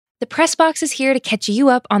The Press Box is here to catch you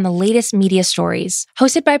up on the latest media stories.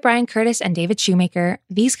 Hosted by Brian Curtis and David Shoemaker,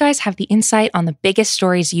 these guys have the insight on the biggest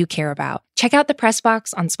stories you care about. Check out The Press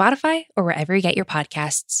Box on Spotify or wherever you get your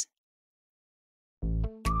podcasts.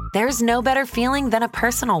 There's no better feeling than a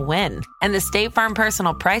personal win, and the State Farm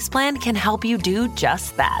Personal Price Plan can help you do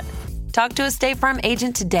just that. Talk to a State Farm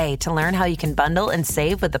agent today to learn how you can bundle and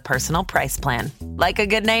save with the Personal Price Plan. Like a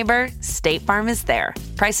good neighbor, State Farm is there.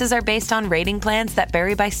 Prices are based on rating plans that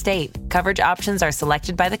vary by state. Coverage options are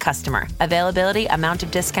selected by the customer. Availability, amount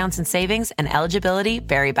of discounts and savings, and eligibility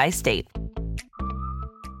vary by state.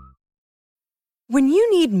 When you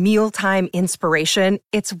need mealtime inspiration,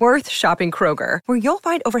 it's worth shopping Kroger, where you'll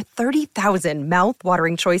find over 30,000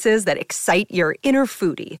 mouth-watering choices that excite your inner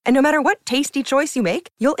foodie. And no matter what tasty choice you make,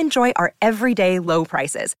 you'll enjoy our everyday low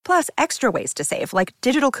prices, plus extra ways to save, like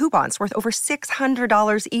digital coupons worth over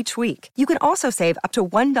 $600 each week. You can also save up to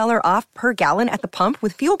 $1 off per gallon at the pump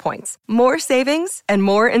with fuel points. More savings and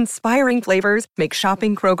more inspiring flavors make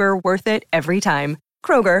shopping Kroger worth it every time.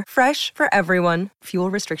 Kroger, fresh for everyone.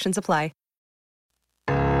 Fuel restrictions apply.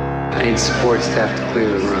 I need support staff to clear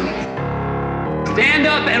the room. Stand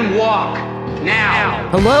up and walk, now.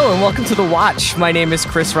 Hello and welcome to The Watch. My name is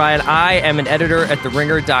Chris Ryan. I am an editor at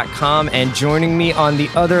TheRinger.com, and joining me on the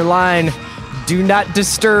other line, do not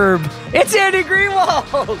disturb, it's Andy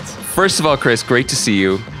Greenwald. First of all, Chris, great to see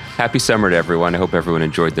you. Happy summer to everyone. I hope everyone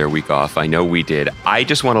enjoyed their week off. I know we did. I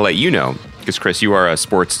just want to let you know, because Chris, you are a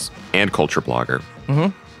sports and culture blogger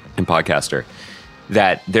and podcaster,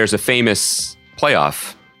 that there's a famous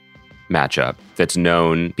playoff matchup that's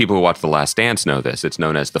known, people who watch The Last Dance know this, it's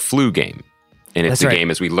known as the flu game. And it's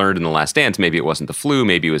game, as we learned in The Last Dance, maybe it wasn't the flu,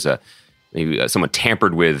 maybe it was someone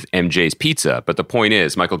tampered with MJ's pizza. But the point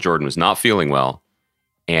is, Michael Jordan was not feeling well,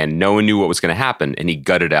 and no one knew what was going to happen, and he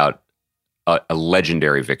gutted out a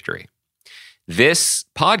legendary victory. This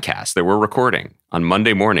podcast that we're recording on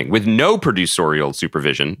Monday morning with no producerial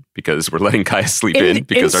supervision, because we're letting Kaya sleep in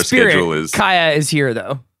because our schedule is... Kaya is here,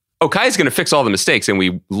 though. Oh, Kaya's going to fix all the mistakes, and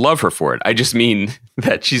we love her for it. I just mean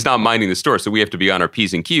that she's not minding the store, so we have to be on our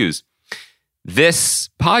P's and Q's.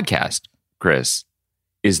 This podcast, Chris,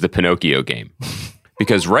 is the Pinocchio game.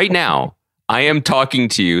 Because right now, I am talking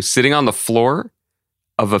to you sitting on the floor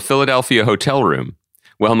of a Philadelphia hotel room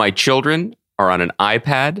while my children are on an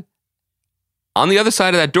iPad on the other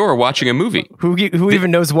side of that door watching a movie. Who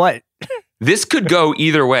even knows what? This could go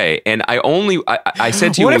either way, and I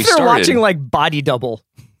said to you when we started... What if they're watching, like, Body Double?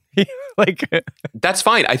 Like, that's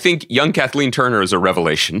fine. I think young Kathleen Turner is a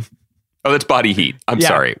revelation. Oh, that's Body Heat. I'm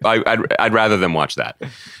sorry. I'd rather them watch that.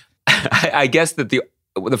 I guess that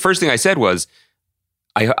the first thing I said was,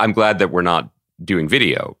 I'm glad that we're not doing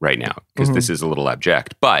video right now, because this is a little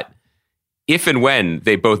abject. But if and when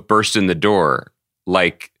they both burst in the door,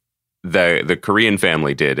 like the Korean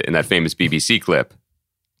family did in that famous BBC clip,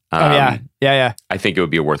 yeah. I think it would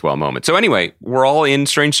be a worthwhile moment. So anyway, we're all in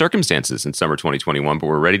strange circumstances in summer 2021, but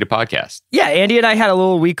we're ready to podcast. Yeah, Andy and I had a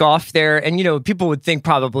little week off there, and people would think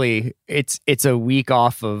probably it's a week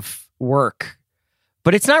off of work,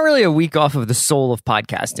 but it's not really a week off of the soul of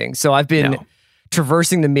podcasting. So I've been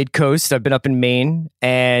traversing the mid-coast. I've been up in Maine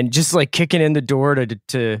and just like kicking in the door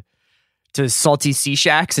to salty sea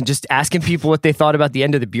shacks and just asking people what they thought about the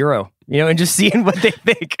end of the Bureau. And just seeing what they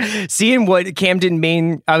think. Seeing what Camden,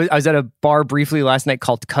 Maine... I was at a bar briefly last night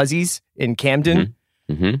called Cuzzies in Camden.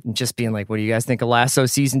 And just being like, what do you guys think of Lasso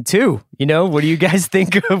Season 2? What do you guys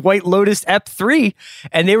think of White Lotus Ep 3?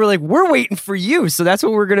 And they were like, we're waiting for you. So that's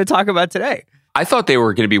what we're going to talk about today. I thought they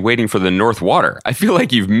were going to be waiting for the North Water. I feel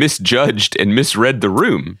like you've misjudged and misread the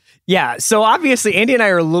room. Yeah, so obviously, Andy and I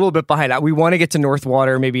are a little bit behind. We want to get to North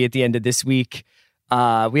Water maybe at the end of this week.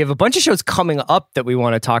 We have a bunch of shows coming up that we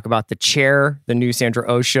want to talk about. The Chair, the new Sandra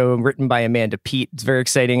Oh show, written by Amanda Peet. It's very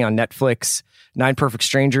exciting on Netflix. 9 Perfect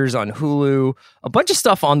Strangers on Hulu. A bunch of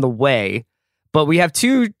stuff on the way. But we have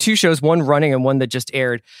two shows, one running and one that just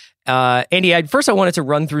aired. Andy, first I wanted to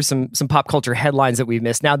run through some pop culture headlines that we've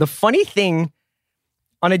missed. Now, the funny thing,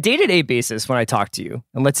 on a day-to-day basis when I talk to you,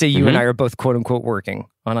 and let's say you and I are both quote-unquote working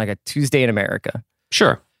on like a Tuesday in America.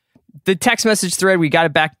 Sure. The text message thread, we got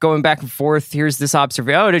it going back and forth. Here's this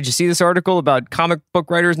observation. Oh, did you see this article about comic book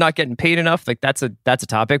writers not getting paid enough? Like that's a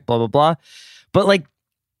topic, blah, blah, blah. But like,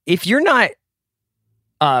 if you're not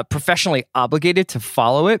professionally obligated to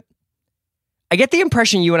follow it, I get the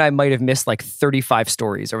impression you and I might have missed like 35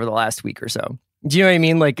 stories over the last week or so. Do you know what I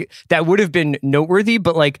mean? Like that would have been noteworthy,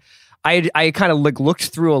 but like I kind of looked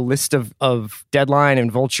through a list of Deadline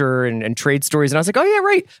and Vulture and trade stories, and I was like, oh yeah,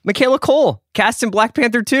 right. Michaela Coel cast in Black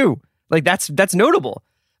Panther 2. Like that's notable.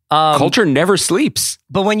 Culture never sleeps.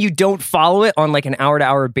 But when you don't follow it on like an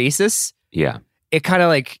hour-to-hour basis, yeah, it kind of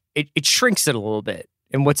like it shrinks it a little bit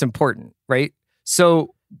in what's important, right?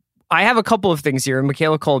 So I have a couple of things here, and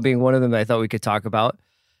Michaela Coel being one of them that I thought we could talk about.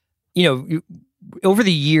 Over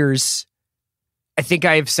the years, I think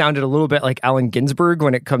I've sounded a little bit like Allen Ginsberg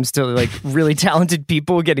when it comes to like really talented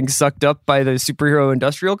people getting sucked up by the superhero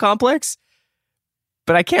industrial complex.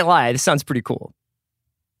 But I can't lie, this sounds pretty cool.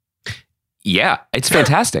 Yeah, it's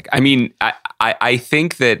fantastic. I mean, I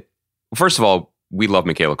think that, first of all, we love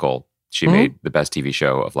Michaela Coel. She made the best TV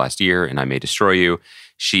show of last year, and I May Destroy You.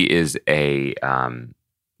 She is a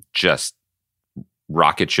just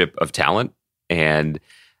rocket ship of talent. And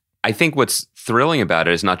I think what's thrilling about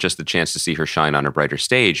it is not just the chance to see her shine on a brighter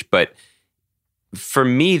stage, but for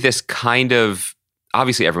me, this kind of,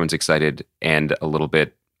 obviously everyone's excited and a little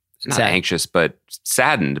bit, not anxious, but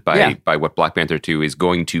saddened by what Black Panther 2 is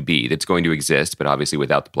going to be. That's going to exist, but obviously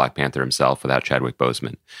without the Black Panther himself, without Chadwick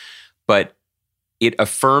Boseman. But it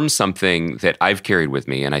affirms something that I've carried with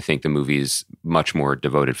me, and I think the movie's much more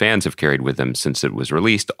devoted fans have carried with them since it was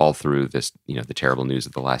released, all through this, the terrible news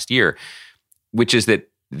of the last year, which is that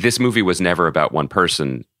this movie was never about one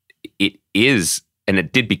person. It is, and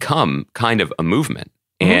it did become kind of a movement.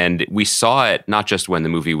 And we saw it not just when the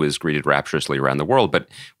movie was greeted rapturously around the world, but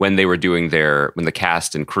when they were doing when the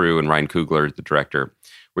cast and crew and Ryan Coogler, the director,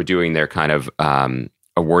 were doing their kind of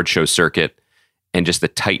award show circuit, and just the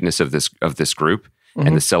tightness of this group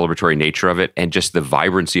and the celebratory nature of it, and just the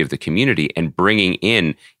vibrancy of the community, and bringing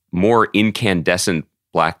in more incandescent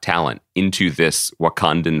Black talent into this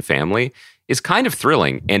Wakandan family is kind of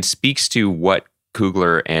thrilling and speaks to what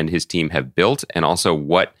Coogler and his team have built, and also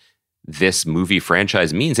what this movie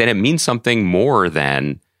franchise means. And it means something more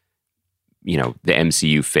than, the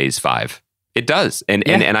MCU Phase 5. It does. And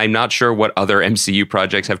I'm not sure what other MCU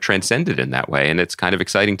projects have transcended in that way. And it's kind of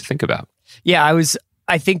exciting to think about. Yeah, there's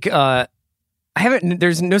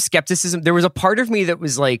no skepticism. There was a part of me that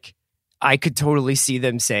was like, I could totally see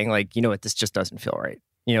them saying like, you know what, this just doesn't feel right.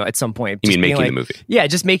 At some point. You mean making the movie? Yeah,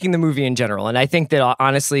 just making the movie in general. And I think that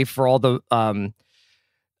honestly, for all the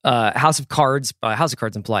House of Cards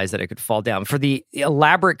implies that it could fall down. For the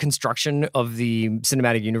elaborate construction of the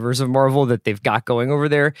cinematic universe of Marvel that they've got going over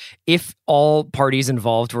there, if all parties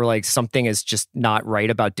involved were like, something is just not right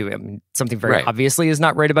about doing, something very obviously is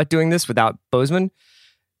not right about doing this without Boseman,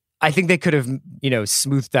 I think they could have,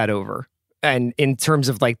 smoothed that over. And in terms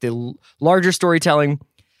of like the larger storytelling,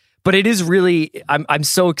 but it is really, I'm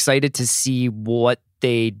so excited to see what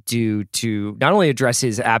they do to not only address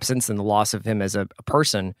his absence and the loss of him as a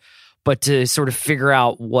person, but to sort of figure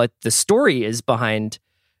out what the story is behind,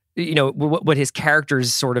 what his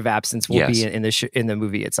character's sort of absence will be in the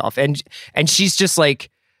movie itself. And she's just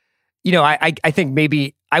like, I think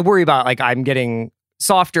maybe I worry about like I'm getting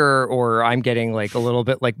softer, or I'm getting like a little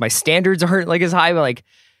bit like my standards aren't like as high, but like,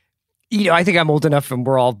 I think I'm old enough and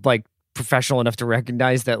we're all like professional enough to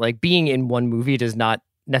recognize that like being in one movie does not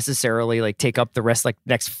necessarily like take up the rest, like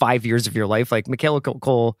next 5 years of your life. Like Michaela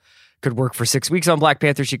Coel could work for 6 weeks on Black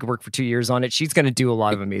Panther. She could work for 2 years on it. She's going to do a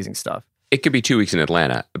lot of amazing stuff. It could be 2 weeks in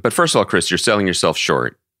Atlanta. But first of all, Chris, you're selling yourself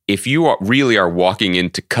short. If you really are walking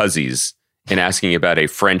into Cuzzies and asking about a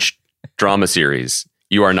French drama series,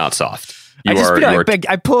 you are not soft.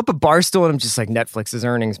 I pull up a bar stool and I'm just like, Netflix's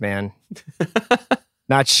earnings, man.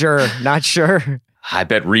 Not sure. I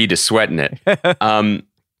bet Reed is sweating it.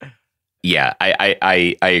 Yeah,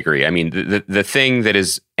 I agree. I mean, the thing that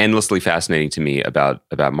is endlessly fascinating to me about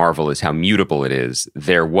Marvel is how mutable it is.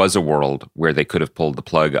 There was a world where they could have pulled the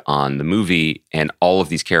plug on the movie, and all of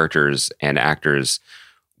these characters and actors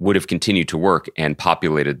would have continued to work and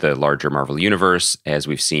populated the larger Marvel universe, as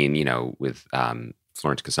we've seen, with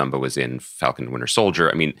Florence Kasumba was in Falcon and Winter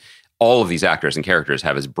Soldier. I mean, all of these actors and characters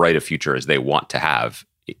have as bright a future as they want to have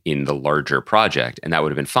in the larger project, and that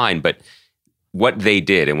would have been fine. But what they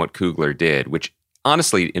did and what Coogler did, which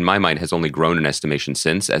honestly, in my mind, has only grown in estimation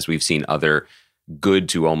since, as we've seen other good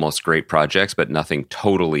to almost great projects, but nothing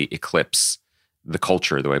totally eclipse the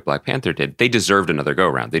culture the way Black Panther did. They deserved another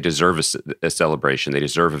go-around. They deserve a celebration. They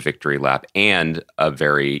deserve a victory lap and a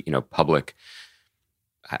very, public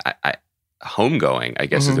homegoing, I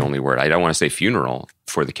guess is the only word. I don't want to say funeral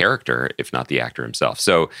for the character, if not the actor himself.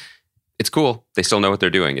 So it's cool. They still know what they're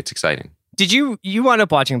doing. It's exciting. Did you wound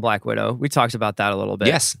up watching Black Widow? We talked about that a little bit.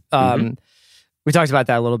 Yes. We talked about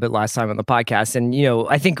that a little bit last time on the podcast. And,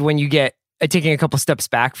 I think when you get taking a couple steps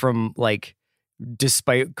back from like,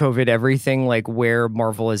 despite COVID, everything, like where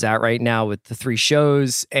Marvel is at right now with the 3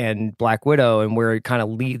 shows and Black Widow and where it kind of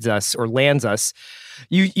leads us or lands us,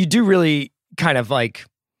 you do really kind of like,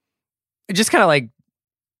 just kind of like,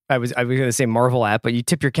 I was going to say Marvel at, but you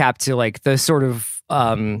tip your cap to like the sort of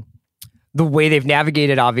the way they've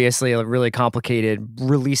navigated, obviously, a really complicated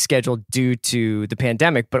release schedule due to the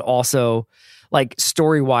pandemic, but also like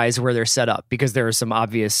story-wise where they're set up, because there are some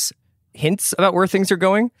obvious hints about where things are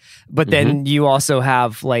going. But then you also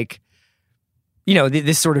have like, you know,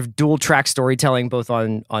 this sort of dual track storytelling, both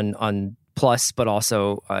on Plus, but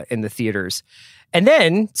also in the theaters. And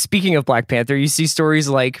then, speaking of Black Panther, you see stories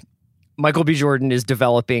like Michael B. Jordan is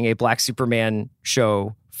developing a Black Superman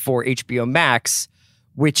show for HBO Max,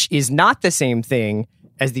 which is not the same thing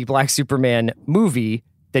as the Black Superman movie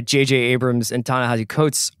that J.J. Abrams and Ta-Nehisi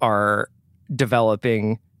Coates are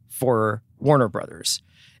developing for Warner Brothers.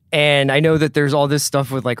 And I know that there's all this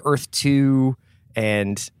stuff with like Earth 2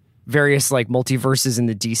 and various like multiverses in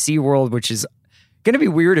the DC world, which is going to be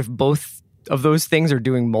weird if both of those things are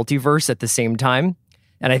doing multiverse at the same time.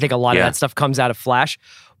 And I think a lot of that stuff comes out of Flash.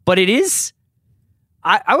 But it is...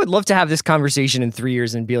 I would love to have this conversation in 3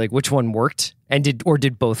 years and be like, which one worked and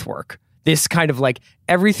did both work? This kind of like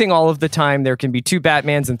everything all of the time. There can be 2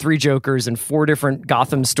 Batmans and 3 Jokers and 4 different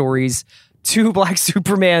Gotham stories, 2 Black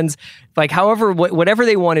Supermans, like however, whatever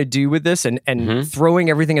they want to do with this and throwing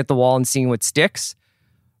everything at the wall and seeing what sticks,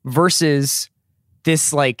 versus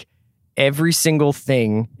this like every single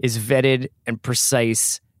thing is vetted and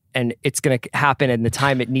precise and it's going to happen in the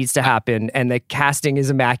time it needs to happen. And the casting is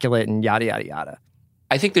immaculate and yada, yada, yada.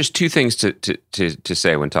 I think there's 2 things to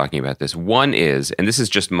say when talking about this. One is, and this is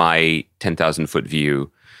just my 10,000 foot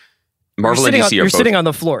view, Marvel and DC you're sitting on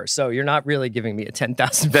the floor, so you're not really giving me a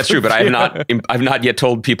 10,000. That's true, but I've not yet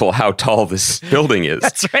told people how tall this building is.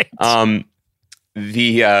 That's right.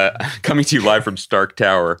 Coming to you live from Stark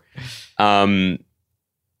Tower. Both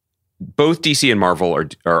DC and Marvel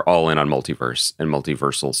are all in on multiverse and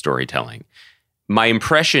multiversal storytelling. My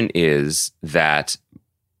impression is that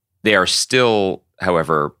they are still,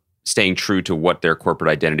 however, staying true to what their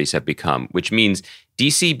corporate identities have become, which means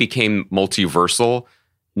DC became multiversal,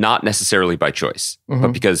 not necessarily by choice,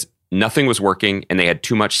 but because nothing was working and they had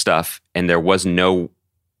too much stuff and there was no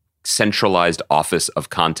centralized office of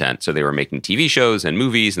content. So they were making TV shows and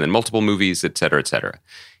movies and then multiple movies, et cetera, et cetera.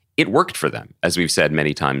 It worked for them, as we've said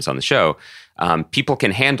many times on the show. People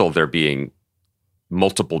can handle there being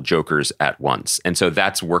multiple Jokers at once. And so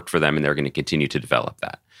that's worked for them and they're going to continue to develop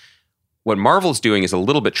that. What Marvel's doing is a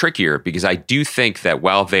little bit trickier, because I do think that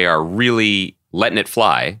while they are really letting it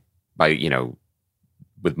fly by, you know,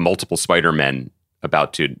 with multiple Spider-Men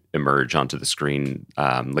about to emerge onto the screen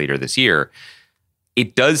later this year,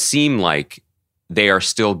 it does seem like they are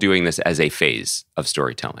still doing this as a phase of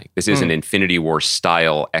storytelling. This is an Infinity War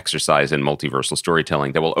style exercise in multiversal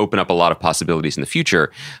storytelling that will open up a lot of possibilities in the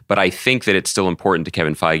future. But I think that it's still important to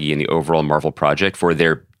Kevin Feige and the overall Marvel project for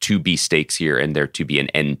there to be stakes here and there to be an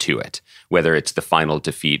end to it, whether it's the final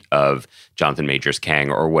defeat of Jonathan Majors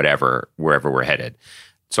Kang or whatever, wherever we're headed.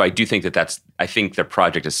 So I do think I think the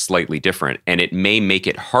project is slightly different, and it may make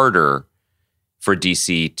it harder for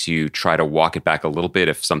DC to try to walk it back a little bit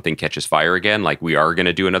if something catches fire again. Like, we are going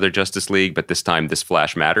to do another Justice League, but this time this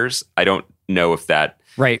Flash matters. I don't know if that...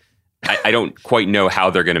 Right. I don't quite know how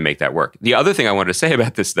they're going to make that work. The other thing I wanted to say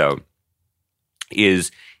about this, though, is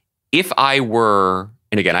if I were...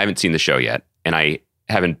 And again, I haven't seen the show yet, and I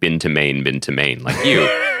haven't been to Maine like you.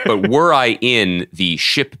 But were I in the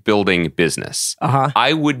shipbuilding business,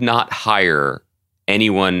 I would not hire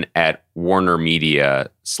anyone at Warner Media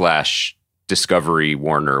 / Discovery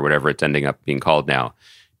Warner, whatever it's ending up being called now,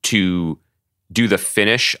 to do the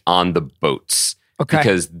finish on the boats. Okay.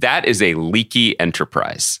 Because that is a leaky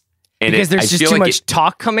enterprise. And because there's just too much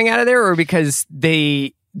talk coming out of there, or because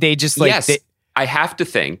they just like... Yes. I have to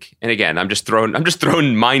think, and again, I'm just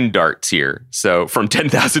throwing mind darts here. So from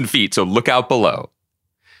 10,000 feet, so look out below.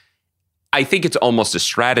 I think it's almost a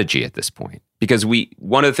strategy at this point, because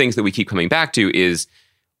one of the things that we keep coming back to is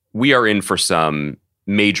we are in for some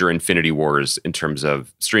major Infinity Wars in terms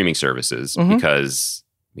of streaming services, because,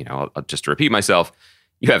 you know, just to repeat myself,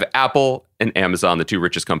 you have Apple and Amazon, the 2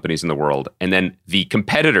 richest companies in the world. And then the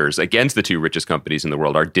competitors against the 2 richest companies in the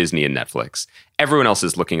world are Disney and Netflix. Everyone else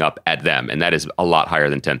is looking up at them, and that is a lot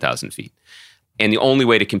higher than 10,000 feet. And the only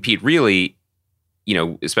way to compete really, you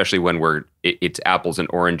know, especially when it's apples and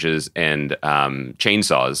oranges and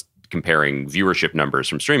chainsaws comparing viewership numbers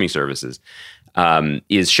from streaming services,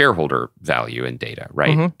 is shareholder value and data,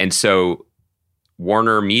 right? And so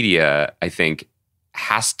Warner Media, I think,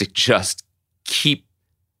 has to just keep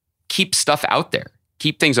stuff out there,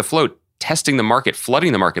 keep things afloat, testing the market,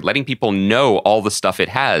 flooding the market, letting people know all the stuff it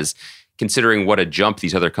has, considering what a jump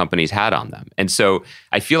these other companies had on them. And so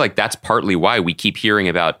I feel like that's partly why we keep hearing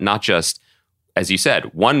about not just as you said,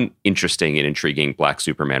 one interesting and intriguing Black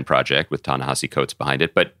Superman project with Ta-Nehisi Coates behind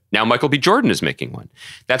it, but now Michael B. Jordan is making one.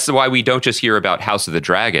 That's why we don't just hear about House of the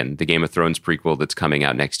Dragon, the Game of Thrones prequel that's coming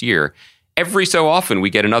out next year. Every so often, we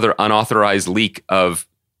get another unauthorized leak of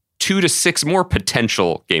 2 to 6 more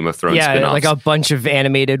potential Game of Thrones spinoffs. Yeah, like a bunch of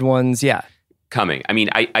animated ones, coming. I mean,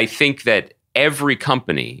 I think that every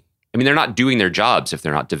company, they're not doing their jobs if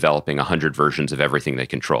they're not developing 100 versions of everything they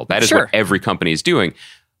control. That is what every company is doing.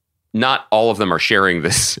 Not all of them are sharing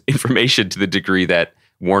this information to the degree that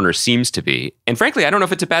Warner seems to be. And frankly, I don't know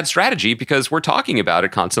if it's a bad strategy because we're talking about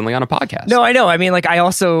it constantly on a podcast. No, I know. I mean, like, I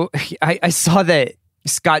also, I saw that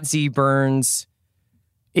Scott Z. Burns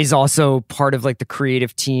is also part of like the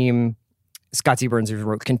creative team. Scott Z. Burns, who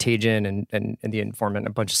wrote Contagion and The Informant, a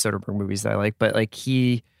bunch of Soderbergh movies that I like, but like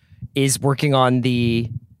he is working on the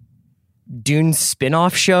Dune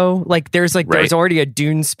spinoff show. Like there's already a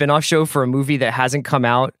Dune spinoff show for a movie that hasn't come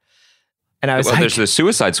out. And I was there's the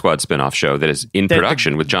Suicide Squad spinoff show that is in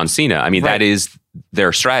production with John Cena. I mean, that is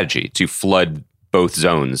their strategy, to flood both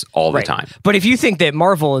zones all the time. But if you think that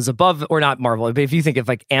Marvel is above, or not Marvel, but if you think if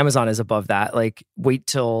like Amazon is above that, like wait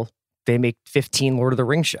till they make 15 Lord of the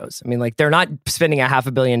Rings shows. I mean, like they're not spending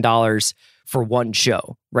 $500 million for one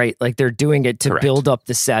show, right? Like they're doing it to build up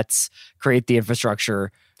the sets, create the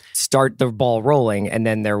infrastructure, start the ball rolling, and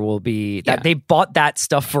then there will be that they bought that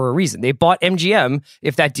stuff for a reason. They bought MGM,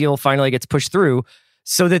 if that deal finally gets pushed through,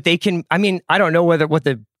 so that they can, I mean, I don't know what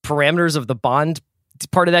the parameters of the Bond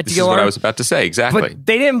part of that deal are. This is what I was about to say, exactly. But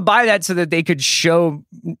they didn't buy that so that they could show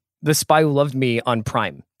The Spy Who Loved Me on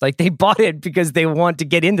Prime. Like they bought it because they want to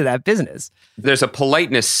get into that business. There's a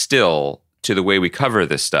politeness still to the way we cover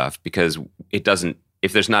this stuff, because it doesn't,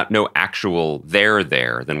 if there's no actual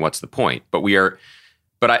there, then what's the point? But we are,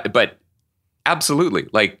 but absolutely,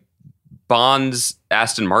 like Bond's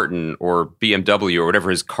Aston Martin or BMW or whatever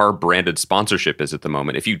his car branded sponsorship is at the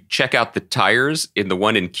moment, if you check out the tires in the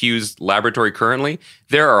one in Q's laboratory currently,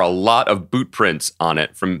 there are a lot of boot prints on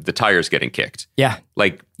it from the tires getting kicked. Yeah.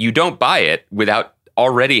 Like you don't buy it without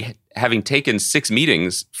already having taken 6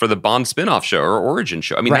 meetings for the Bond spinoff show or origin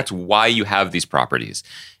show. I mean, that's why you have these properties.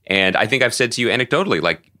 And I think I've said to you anecdotally,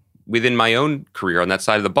 like within my own career on that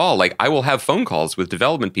side of the ball, like I will have phone calls with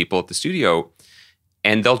development people at the studio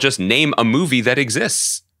and they'll just name a movie that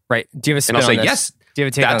exists. Right. Do you have a spin And I'll say, on this? yes, do you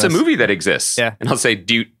have a take that's on a this? movie that exists. Yeah. And I'll say,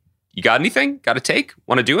 you got anything? Got a take?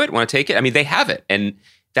 Want to do it? Want to take it? I mean, they have it. And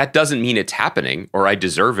that doesn't mean it's happening or I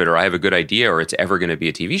deserve it or I have a good idea or it's ever going to be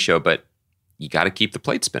a TV show, but you got to keep the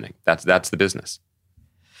plate spinning. That's the business.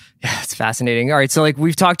 Yeah, it's fascinating. All right, so like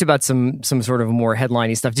we've talked about some sort of more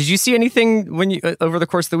headliney stuff. Did you see anything when you over the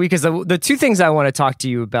course of the week? Because the two things I want to talk to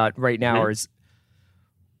you about right now is,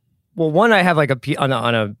 well, one, I have like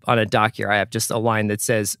on a doc here. I have just a line that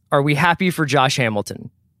says, "Are we happy for Josh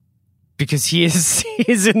Hamilton?" Because he is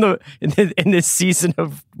in this season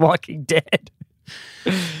of Walking Dead.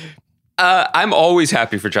 I'm always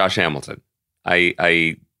happy for Josh Hamilton.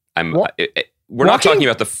 We're not talking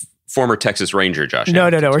about the former Texas Ranger Josh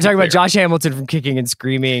Hamilton. No. We're talking about Josh Hamilton from Kicking and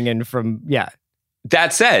Screaming and from,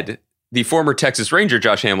 That said, the former Texas Ranger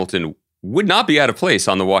Josh Hamilton would not be out of place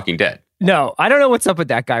on The Walking Dead. No, I don't know what's up with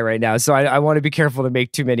that guy right now. So I want to be careful to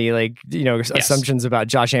make too many assumptions about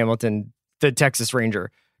Josh Hamilton, the Texas Ranger.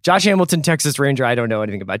 Josh Hamilton, Texas Ranger, I don't know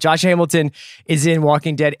anything about. Josh Hamilton is in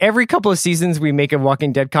Walking Dead. Every couple of seasons, we make a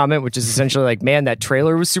Walking Dead comment, which is essentially like, man, that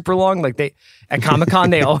trailer was super long. Like at Comic-Con,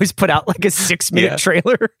 they always put out like a 6-minute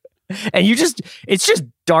trailer. And it's just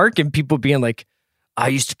dark and people being like, I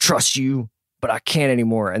used to trust you, but I can't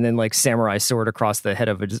anymore. And then like samurai sword across the head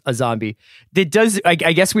of a zombie. It does. I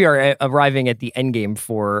guess we are arriving at the end game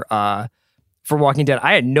for Walking Dead.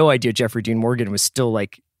 I had no idea Jeffrey Dean Morgan was still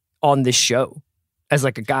like on this show as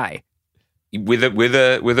like a guy with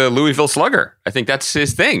a Louisville Slugger. I think that's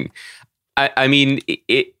his thing. I mean,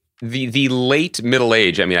 the late middle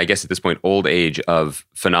age. I mean, I guess at this point, old age of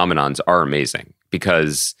phenomenons are amazing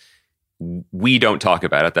because we don't talk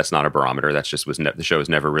about it. That's not a barometer. That's just the show is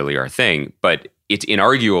never really our thing. But it's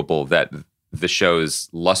inarguable that the show's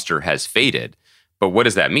luster has faded. But what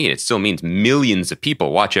does that mean? It still means millions of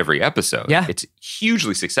people watch every episode. Yeah. It's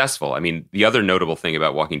hugely successful. I mean, the other notable thing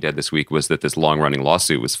about Walking Dead this week was that this long-running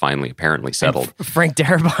lawsuit was finally apparently settled. Frank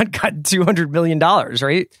Darabont got $200 million,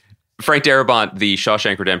 right? Frank Darabont, the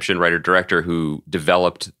Shawshank Redemption writer-director who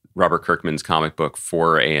developed Robert Kirkman's comic book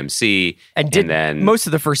for AMC. And then most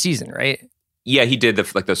of the first season, right? Yeah, he did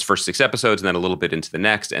those first 6 episodes and then a little bit into the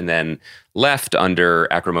next and then left under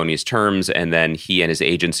acrimonious terms. And then he and his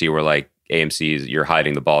agency were like, AMC, you're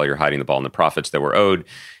hiding the ball and the profits that were owed.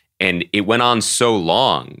 And it went on so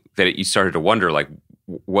long that you started to wonder, like,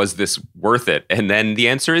 was this worth it? And then the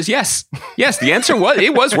answer is yes. Yes, the answer was,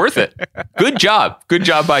 it was worth it. Good job. Good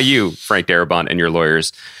job by you, Frank Darabont and your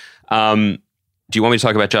lawyers. Do you want me to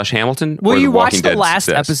talk about Josh Hamilton? Will you watch the Dead last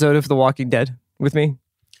success? episode of The Walking Dead with me?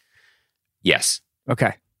 Yes.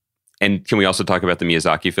 Okay. And can we also talk about the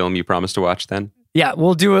Miyazaki film you promised to watch then? Yeah,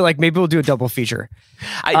 we'll do it. Like maybe we'll do a double feature.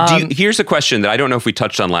 Here's a question that I don't know if we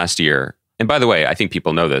touched on last year. And by the way, I think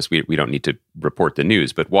people know this. We don't need to report the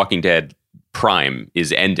news, but Walking Dead Prime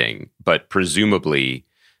is ending, but presumably,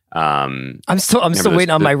 I'm still waiting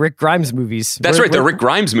on my Rick Grimes movies. That's right. The Rick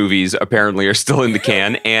Grimes movies apparently are still in the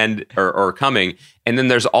can and or coming. And then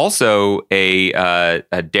there's also a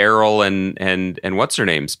Daryl and what's her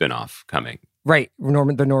name spinoff coming. Right, the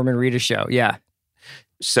Norman Reedus show. Yeah.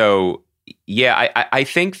 So yeah, I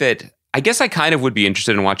think that I guess I kind of would be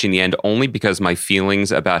interested in watching the end only because my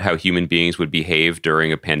feelings about how human beings would behave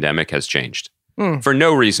during a pandemic has changed for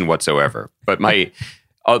no reason whatsoever. But my,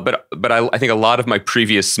 but I think a lot of my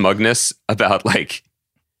previous smugness about like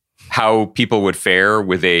how people would fare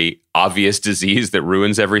with a obvious disease that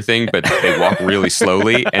ruins everything, but they walk really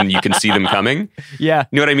slowly and you can see them coming. Yeah.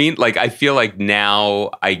 You know what I mean? Like, I feel like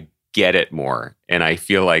now I get it more and I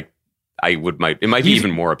feel like it might be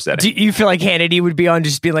even more upsetting. Do you feel like Hannity would be on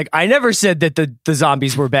just being like, I never said that the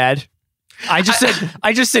zombies were bad. I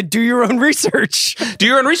just said, do your own research. Do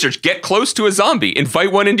your own research. Get close to a zombie.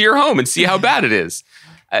 Invite one into your home and see how bad it is.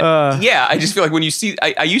 Yeah, I just feel like when you see,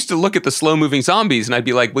 I used to look at the slow moving zombies and I'd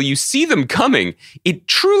be like, well, you see them coming. It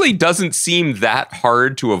truly doesn't seem that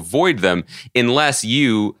hard to avoid them unless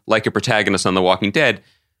you, like a protagonist on The Walking Dead,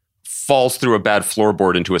 falls through a bad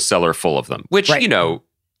floorboard into a cellar full of them, which, right. You know,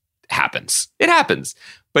 happens. It happens.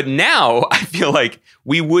 But now I feel like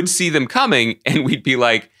we would see them coming and we'd be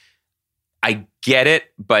like, I get it,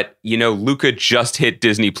 but you know, Luca just hit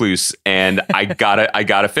Disney Plus, and I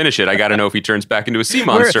gotta finish it. I gotta know if he turns back into a sea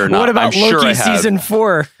monster or not. What about I'm Loki sure season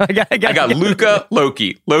 4? I got Luca,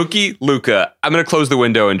 Loki, Luca. I'm gonna close the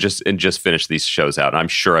window and just finish these shows out. I'm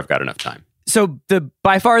sure I've got enough time. So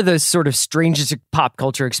by far the sort of strangest pop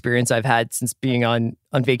culture experience I've had since being on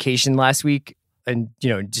vacation last week, and you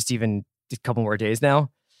know, just even a couple more days now,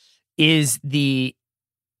 is the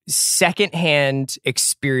secondhand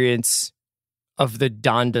experience of the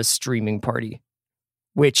Donda streaming party,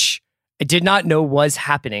 which I did not know was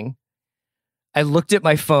happening. I looked at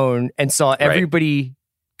my phone and saw everybody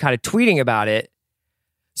kind of tweeting about it.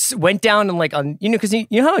 Went down and like on, you know, because you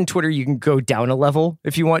know how on Twitter you can go down a level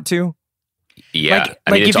if you want to. Yeah,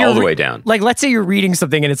 I mean, it's all the way down. Like, let's say you're reading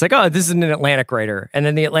something and it's like, oh, this is an Atlantic writer, and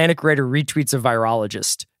then the Atlantic writer retweets a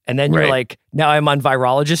virologist, and then you're like, now I'm on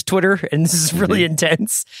virologist Twitter, and this is really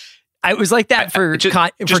intense. I was like that for just for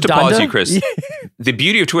to Donda. Pause you, Chris. The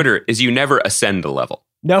beauty of Twitter is you never ascend a level.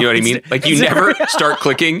 No, you know what I mean? Like you never start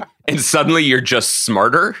clicking and suddenly you're just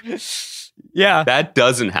smarter. Yeah, that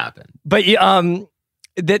doesn't happen. But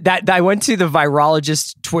that I went to the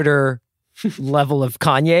virologist Twitter level of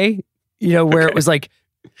Kanye. You know, where it was like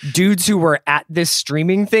dudes who were at this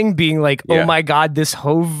streaming thing being like, "Oh my god, this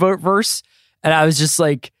Hove verse," and I was just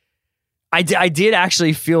like, I did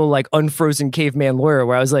actually feel like Unfrozen Caveman Lawyer,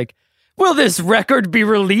 where I was like, will this record be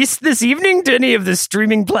released this evening to any of the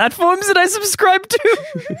streaming platforms that I subscribe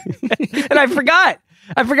to? And I forgot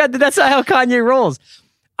that that's not how Kanye rolls.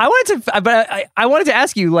 I wanted to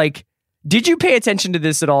ask you, like, did you pay attention to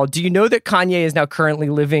this at all? Do you know that Kanye is now currently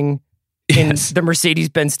living in the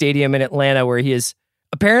Mercedes-Benz Stadium in Atlanta, where he is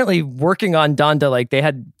apparently working on Donda? Like they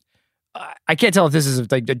had, I can't tell if this is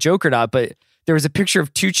like a joke or not, but there was a picture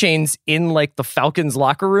of 2 Chainz in like the Falcons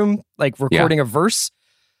locker room, like recording a verse.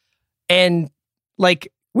 And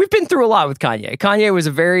like, we've been through a lot with Kanye. Kanye was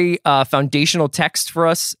a very foundational text for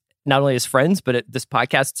us, not only as friends, but at this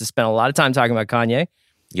podcast to spend a lot of time talking about Kanye.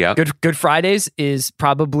 Yeah. Good Fridays is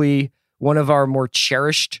probably one of our more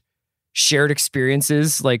cherished shared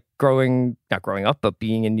experiences, like not growing up, but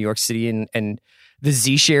being in New York City and the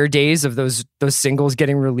Z-Share days of those singles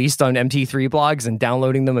getting released on MT3 blogs and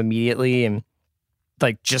downloading them immediately and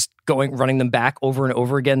like just running them back over and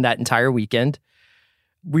over again that entire weekend.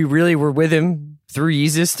 We really were with him through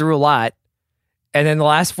Yeezus, through a lot. And then the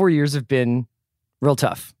last 4 years have been real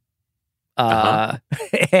tough.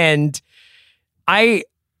 And I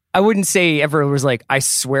wouldn't say ever was like, I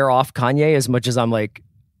swear off Kanye as much as I'm like,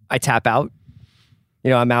 I tap out. You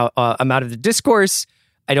know, I'm out of the discourse.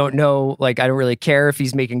 I don't know, like, I don't really care if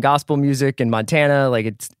he's making gospel music in Montana. Like,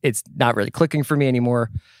 it's not really clicking for me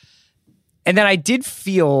anymore. And then I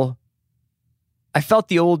felt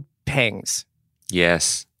the old pangs.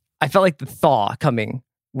 Yes. I felt like the thaw coming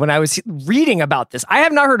when I was reading about this. I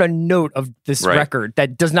have not heard a note of this record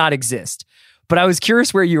that does not exist. But I was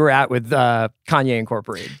curious where you were at with Kanye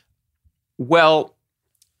Incorporated. Well,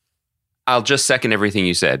 I'll just second everything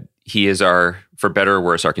you said. He is for better or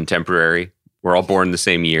worse, our contemporary. We're all born the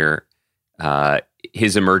same year.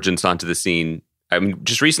 His emergence onto the scene. I mean,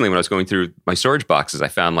 just recently when I was going through my storage boxes, I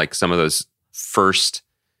found like some of those first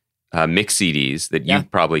mix CDs that you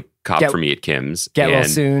probably copped for me at Kim's. Get Well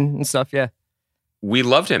Soon and stuff, yeah. We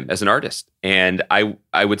loved him as an artist. And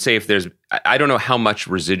I would say I don't know how much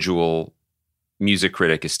residual music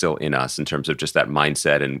critic is still in us in terms of just that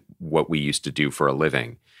mindset and what we used to do for a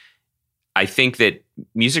living. I think that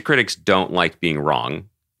music critics don't like being wrong.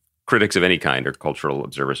 Critics of any kind or cultural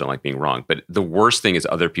observers don't like being wrong. But the worst thing is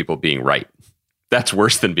other people being right. That's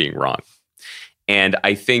worse than being wrong. And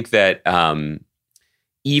I think that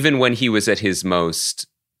even when he was at his most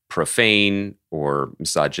profane or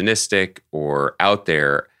misogynistic or out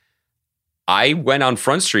there, I went on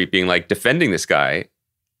Front Street being like defending this guy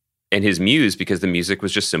and his muse because the music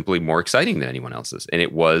was just simply more exciting than anyone else's. And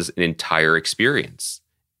it was an entire experience.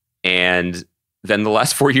 And then the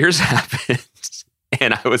last 4 years happened.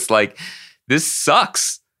 And I was like, this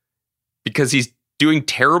sucks because he's doing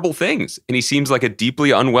terrible things. And he seems like a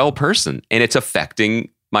deeply unwell person. And it's affecting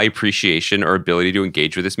my appreciation or ability to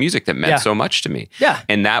engage with this music that meant so much to me. Yeah.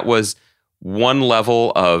 And that was one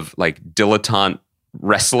level of like dilettante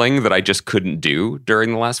wrestling that I just couldn't do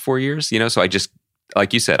during the last 4 years. You know, so I just,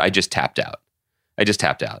 like you said, I just tapped out.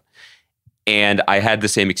 And I had the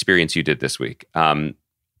same experience you did this week.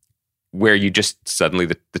 Where you just suddenly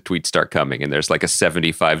the tweets start coming and there's like a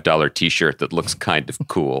 $75 t-shirt that looks kind of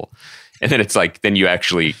cool. And then it's like, then you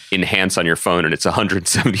actually enhance on your phone and it's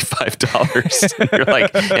 $175. And you're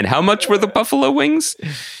like, and how much were the buffalo wings?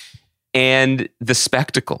 And the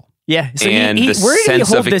spectacle. Yeah. So and the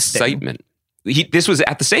sense of excitement. This was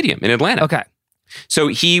at the stadium in Atlanta. Okay. So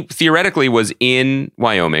he theoretically was in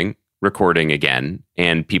Wyoming recording again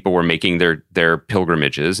and people were making their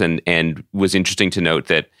pilgrimages and was interesting to note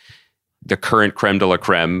that the current creme de la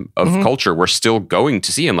creme of culture, we're still going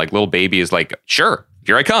to see him. Like Lil Baby is like, sure,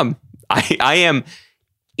 here I come. I am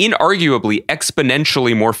inarguably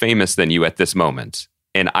exponentially more famous than you at this moment.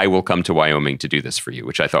 And I will come to Wyoming to do this for you,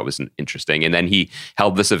 which I thought was interesting. And then he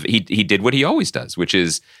held this, he did what he always does, which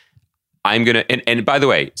is I'm going to, and by the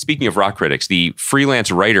way, speaking of rock critics, the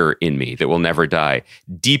freelance writer in me that will never die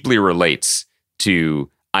deeply relates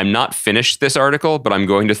to, I'm not finished this article, but I'm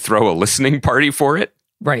going to throw a listening party for it.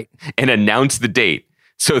 Right. And announce the date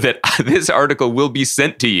so that this article will be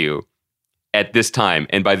sent to you at this time.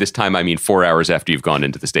 And by this time, I mean 4 hours after you've gone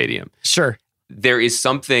into the stadium. Sure. There is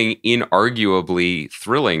something inarguably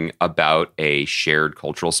thrilling about a shared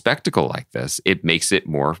cultural spectacle like this. It makes it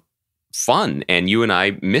more fun. And you and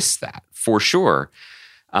I miss that for sure.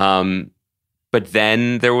 But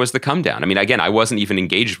then there was the come down. I mean, again, I wasn't even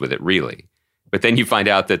engaged with it really. But then you find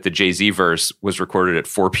out that the Jay-Z verse was recorded at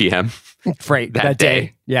 4 p.m. right, that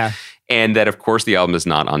day. Yeah. And that, of course, the album is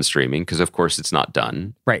not on streaming because, of course, it's not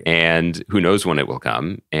done. Right. And who knows when it will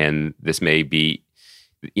come. And this may be,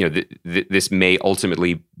 you know, this may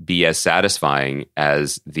ultimately be as satisfying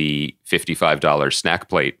as the $55 snack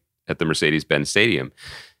plate at the Mercedes-Benz Stadium.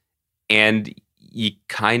 And you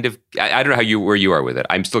kind of, I don't know where you are with it.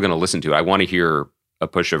 I'm still going to listen to it. I want to hear a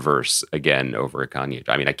Pusha verse again over a Kanye.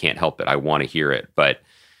 I mean, I can't help it. I want to hear it, but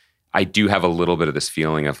I do have a little bit of this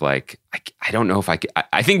feeling of like, I don't know if I can,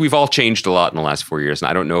 I think we've all changed a lot in the last 4 years, and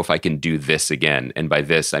I don't know if I can do this again. And by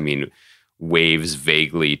this, I mean, waves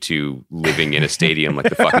vaguely to living in a stadium like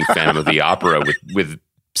the fucking Phantom of the Opera with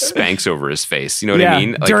Spanx over his face. You know what I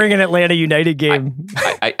mean? Like, during an Atlanta United game.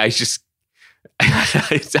 I just,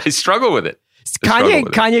 I struggle with it.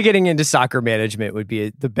 Kanye getting into soccer management would be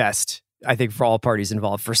the best, I think, for all parties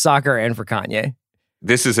involved, for soccer and for Kanye.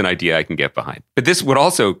 This is an idea I can get behind. But this would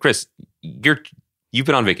also, Chris, you've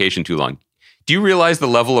been on vacation too long. Do you realize the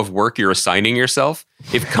level of work you're assigning yourself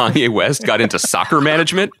if Kanye West got into soccer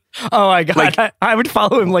management? Oh my God. Like, I would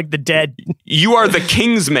follow him like the dead. You are the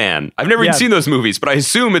king's man. I've never even seen those movies, but I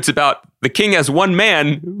assume it's about the king as one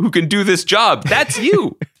man who can do this job. That's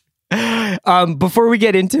you. Before we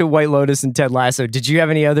get into White Lotus and Ted Lasso, did you have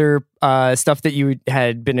any other stuff that you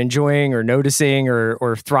had been enjoying or noticing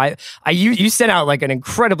or thrive? You sent out like an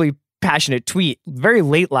incredibly passionate tweet very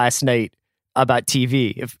late last night about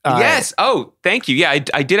TV. Yes. Oh, thank you. Yeah,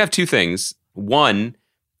 I did have two things. One,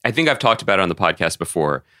 I think I've talked about it on the podcast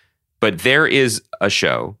before, but there is a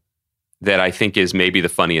show that I think is maybe the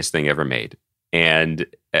funniest thing ever made. And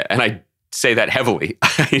I say that heavily.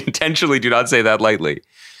 I intentionally do not say that lightly.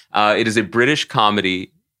 It is a British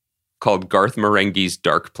comedy called Garth Marenghi's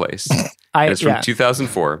Dark Place. It's from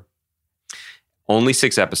 2004. Only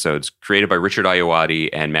 6 episodes, created by Richard Ayoade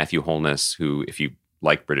and Matthew Holness, who, if you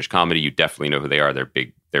like British comedy, you definitely know who they are.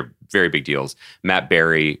 They're very big deals. Matt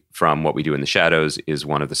Berry from What We Do in the Shadows is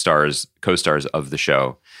one of the co-stars of the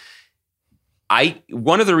show.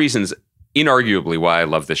 One of the reasons, inarguably, why I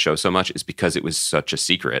love this show so much is because it was such a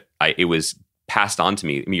secret. It was passed on to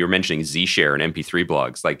me. I mean, you were mentioning Z-Share and MP3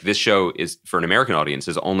 blogs. Like, this show is, for an American audience,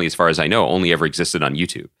 is only, as far as I know, only ever existed on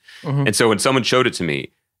YouTube. Mm-hmm. And so when someone showed it to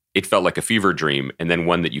me, it felt like a fever dream, and then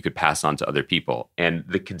one that you could pass on to other people. And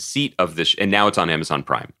the conceit of this, and now it's on Amazon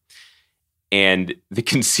Prime. And the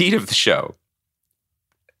conceit of the show,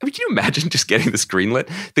 I mean, can you imagine just getting this greenlit?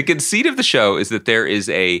 The conceit of the show is that there is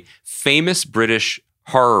a famous British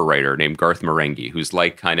horror writer named Garth Marenghi, who's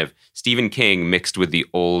like kind of Stephen King mixed with the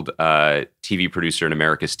old TV producer in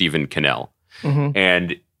America, Stephen Cannell. Mm-hmm.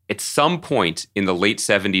 And at some point in the late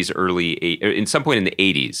 70s, in some point in the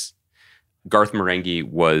 80s, Garth Marenghi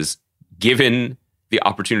was given the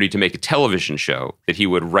opportunity to make a television show that he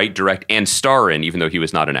would write, direct, and star in, even though he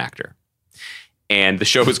was not an actor. And the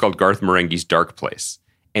show is called Garth Marenghi's Dark Place.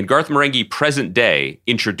 And Garth Marenghi, present day,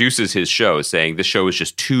 introduces his show saying this show is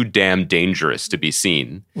just too damn dangerous to be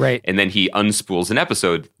seen. Right. And then he unspools an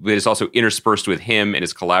episode that is also interspersed with him and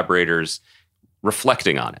his collaborators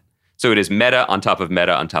reflecting on it. So it is meta on top of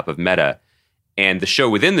meta on top of meta. And the show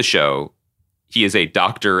within the show, he is a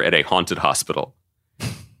doctor at a haunted hospital.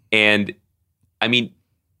 And I mean,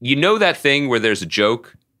 you know that thing where there's a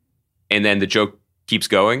joke and then the joke keeps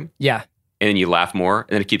going? Yeah. And then you laugh more, and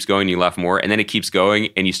then it keeps going, and you laugh more, and then it keeps going,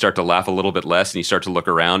 and you start to laugh a little bit less, and you start to look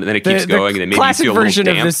around, and then it keeps going, and then maybe you feel a little damp. Classic version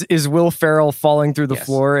of this is Will Ferrell falling through the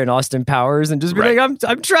floor in Austin Powers and just being like,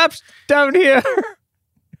 I'm trapped down here.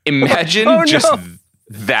 Imagine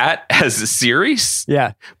that as a series.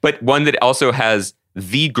 Yeah. But one that also has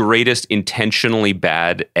the greatest intentionally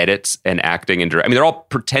bad edits and acting and I mean, they're all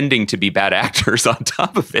pretending to be bad actors on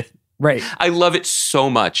top of it. Right. I love it so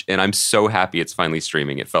much, and I'm so happy it's finally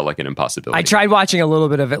streaming. It felt like an impossibility. I tried watching a little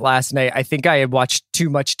bit of it last night. I think I had watched too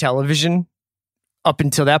much television up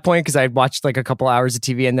until that point because I had watched like a couple hours of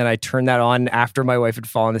TV, and then I turned that on after my wife had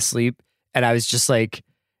fallen asleep, and I was just like,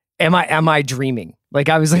 am I dreaming? Like,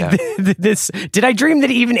 I was like, did I dream that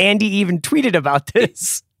Andy even tweeted about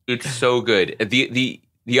this? It's so good.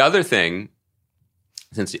 The other thing,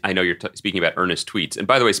 since I know you're speaking about earnest tweets. And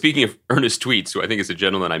by the way, speaking of earnest tweets, who I think is a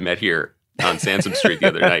gentleman I met here on Sansom Street the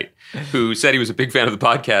other night, who said he was a big fan of the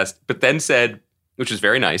podcast, but then said, which is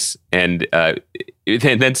very nice, and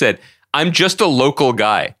then said, I'm just a local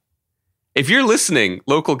guy. If you're listening,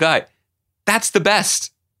 local guy, that's the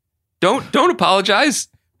best. Don't apologize.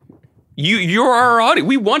 You're our audience.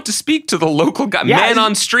 We want to speak to the local guy, man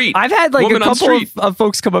on street. I've had like a couple of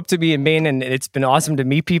folks come up to me in Maine, and it's been awesome to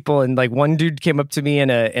meet people. And like one dude came up to me in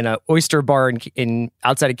a oyster bar in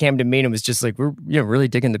outside of Camden, Maine, and was just like, "We're really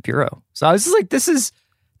digging the Puro." So I was just like, "This is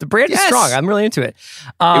the brand is strong. I'm really into it."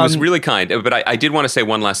 It was really kind, but I did want to say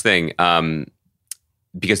one last thing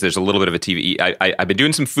because there's a little bit of a TV. I've been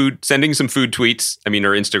doing sending some food tweets. I mean,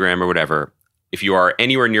 or Instagram or whatever. If you are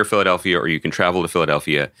anywhere near Philadelphia or you can travel to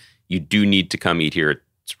Philadelphia, you do need to come eat here.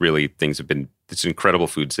 It's really, it's an incredible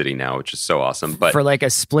food city now, which is so awesome. But for like a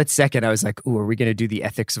split second, I was like, ooh, are we going to do the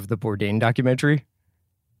ethics of the Bourdain documentary?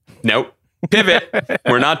 Nope. Pivot.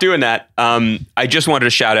 We're not doing that. I just wanted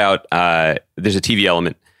to shout out, there's a TV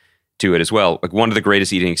element to it as well. Like, one of the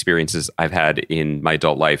greatest eating experiences I've had in my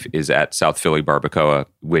adult life is at South Philly Barbacoa,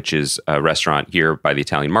 which is a restaurant here by the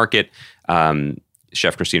Italian Market.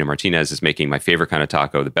 Chef Christina Martinez is making my favorite kind of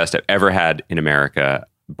taco, the best I've ever had in America.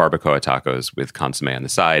 Barbacoa tacos with consomme on the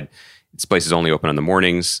side. This place is only open on the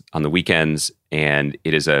mornings, on the weekends, and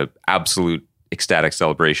it is a absolute ecstatic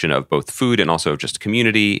celebration of both food and also just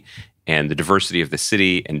community and the diversity of the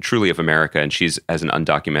city and truly of America. And she's, as an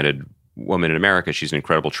undocumented woman in America, she's an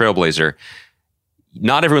incredible trailblazer.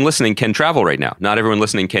 Not everyone listening can travel right now. Not everyone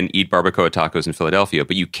listening can eat barbacoa tacos in Philadelphia,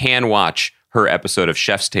 but you can watch her episode of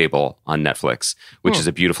Chef's Table on Netflix, which is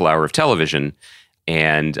a beautiful hour of television.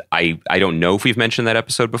 And I don't know if we've mentioned that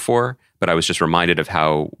episode before, but I was just reminded of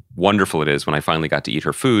how wonderful it is when I finally got to eat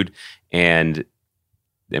her food. And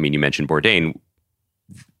I mean, you mentioned Bourdain.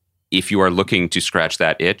 If you are looking to scratch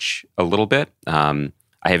that itch a little bit, I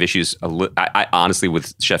have issues, I honestly,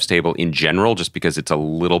 with Chef's Table in general, just because it's a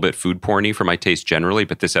little bit food porny for my taste generally.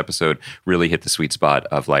 But this episode really hit the sweet spot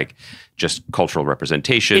of like just cultural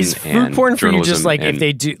representation. Is food porn for you just like if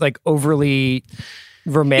they do like overly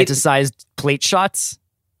romanticized plate shots?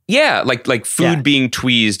 Yeah, like food being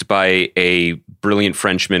tweezed by a brilliant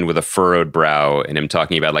Frenchman with a furrowed brow, and him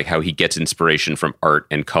talking about like how he gets inspiration from art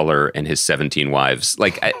and color and his 17 wives.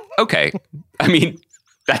 Like, okay, I mean,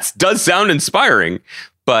 that does sound inspiring,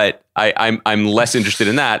 But I'm less interested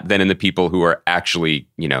in that than in the people who are actually,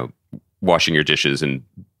 washing your dishes and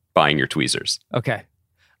buying your tweezers. Okay.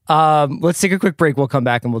 Let's take a quick break. We'll come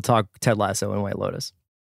back and we'll talk Ted Lasso and White Lotus.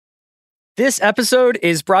 This episode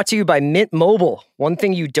is brought to you by Mint Mobile. One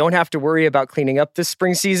thing you don't have to worry about cleaning up this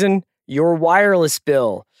spring season, your wireless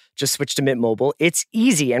bill. Just switch to Mint Mobile. It's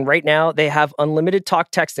easy. And right now they have unlimited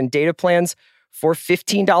talk, text, and data plans for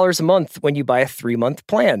 $15 a month when you buy a 3-month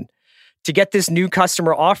plan. To get this new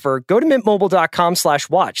customer offer, go to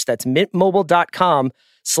mintmobile.com/watch. That's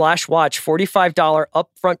mintmobile.com/watch. $45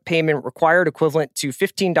 upfront payment required, equivalent to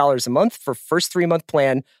 $15 a month for first 3-month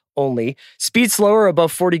plan only. Speed slower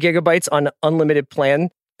above 40 gigabytes on unlimited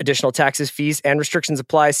plan. Additional taxes, fees, and restrictions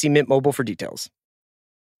apply. See Mint Mobile for details.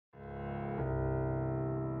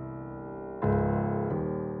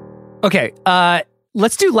 Okay,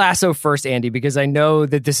 let's do Lasso first, Andy, because I know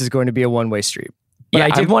that this is going to be a one-way street. But I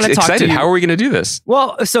did want to talk to you. How are we going to do this?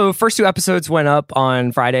 Well, so first 2 episodes went up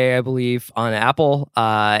on Friday, I believe, on Apple.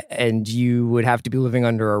 And you would have to be living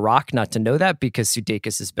under a rock not to know that, because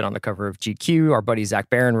Sudeikis has been on the cover of GQ. Our buddy Zach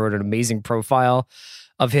Barron wrote an amazing profile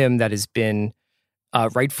of him that has been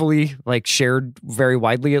rightfully shared very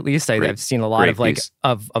widely. At least I've seen a lot of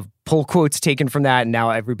of pull quotes taken from that, and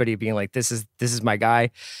now everybody being like, "This is my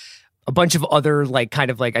guy." A bunch of other I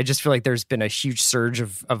just feel like there's been a huge surge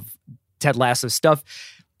of Ted Lasso stuff.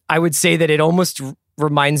 I would say that it almost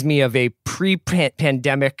reminds me of a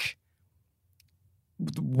pre-pandemic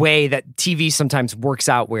way that TV sometimes works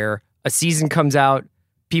out, where a season comes out,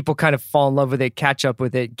 people kind of fall in love with it, catch up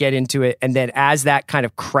with it, get into it, and then as that kind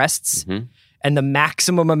of crests, and the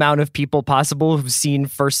maximum amount of people possible who've seen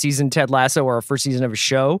first season Ted Lasso or a first season of a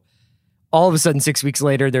show, all of a sudden 6 weeks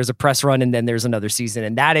later, there's a press run and then there's another season.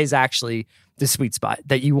 And that is actually the sweet spot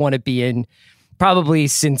that you want to be in, probably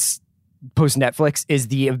since post Netflix, is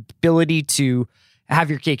the ability to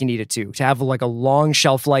have your cake and eat it too, to have a long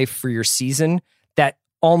shelf life for your season that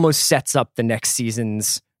almost sets up the next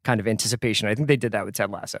season's kind of anticipation. I think they did that with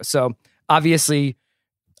Ted Lasso. So obviously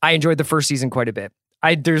I enjoyed the first season quite a bit.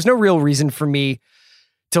 There's no real reason for me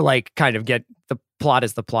to kind of get the plot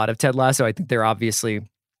as the plot of Ted Lasso. I think they're obviously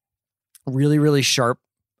really, really sharp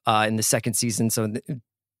in the second season. So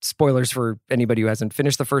spoilers for anybody who hasn't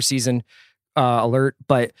finished the first season, alert.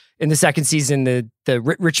 But in the second season, the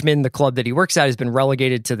Richmond, the club that he works at, has been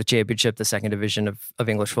relegated to the championship, the second division of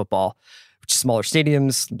English football, which is smaller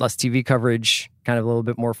stadiums, less TV coverage, kind of a little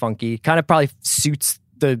bit more funky, kind of probably suits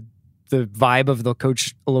the vibe of the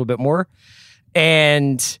coach a little bit more.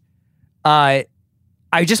 And I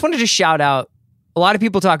just wanted to shout out, a lot of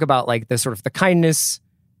people talk about the sort of the kindness.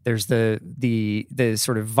 There's the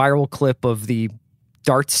sort of viral clip of the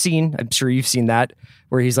dart scene. I'm sure you've seen that,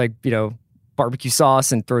 where he's barbecue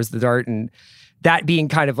sauce and throws the dart, and that being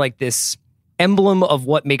kind of this emblem of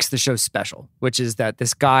what makes the show special, which is that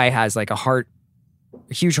this guy has a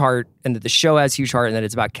huge heart, and that the show has huge heart, and that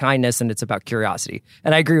it's about kindness and it's about curiosity.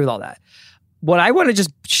 And I agree with all that. What I want to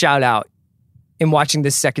just shout out in watching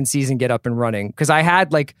this second season get up and running, because I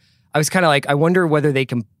was kind of I wonder whether they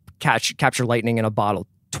can capture lightning in a bottle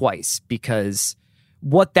twice, because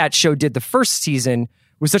what that show did the first season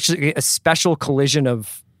was such a special collision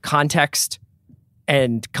of context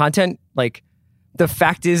and content. The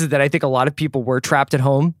fact is that I think a lot of people were trapped at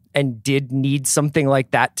home and did need something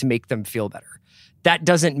like that to make them feel better. That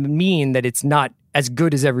doesn't mean that it's not as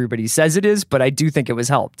good as everybody says it is, but I do think it was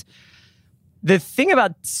helped. The thing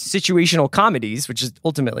about situational comedies, which it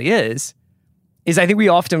ultimately is I think we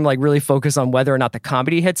often really focus on whether or not the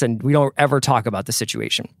comedy hits, and we don't ever talk about the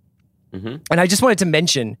situation. And I just wanted to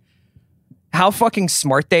mention how fucking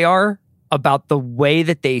smart they are about the way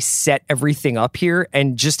that they set everything up here,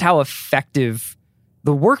 and just how effective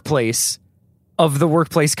the workplace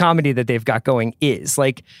comedy that they've got going is.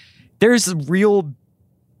 There's real,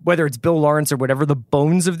 whether it's Bill Lawrence or whatever, the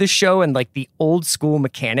bones of this show, and the old school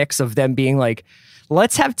mechanics of them being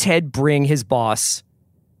let's have Ted bring his boss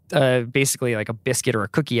basically a biscuit or a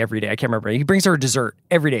cookie every day. I can't remember. He brings her a dessert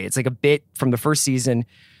every day. It's a bit from the first season.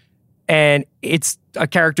 And it's a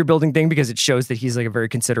character building thing because it shows that he's a very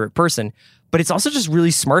considerate person. But it's also just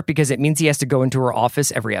really smart because it means he has to go into her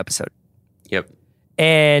office every episode. Yep.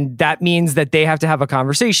 And that means that they have to have a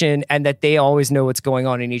conversation, and that they always know what's going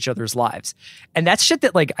on in each other's lives. And that's shit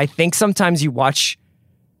that I think sometimes you watch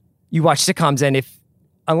sitcoms, and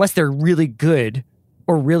unless they're really good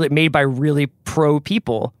or really made by really pro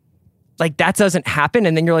people, that doesn't happen.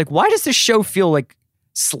 And then you're why does this show feel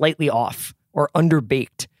slightly off or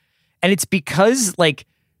underbaked? And it's because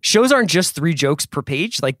shows aren't just 3 jokes per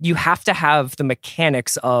page. You have to have the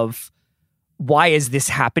mechanics of, why is this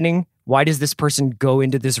happening? Why does this person go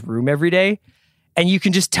into this room every day? And you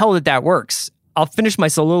can just tell that works. I'll finish my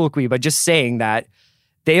soliloquy by just saying that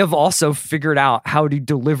they have also figured out how to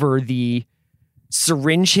deliver the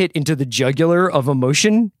syringe hit into the jugular of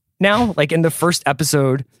emotion now. Like in the first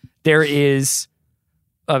episode, there is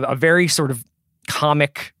a very sort of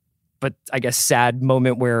comic, but I guess sad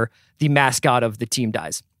moment where the mascot of the team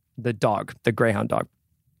dies, the dog, the greyhound dog.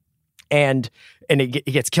 And it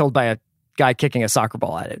gets killed by a guy kicking a soccer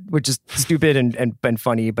ball at it, which is stupid and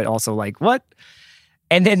funny, but also like, what?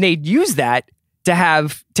 And then they use that to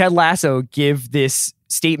have Ted Lasso give this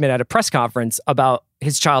statement at a press conference about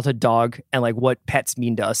his childhood dog and like what pets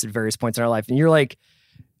mean to us at various points in our life. And you're like,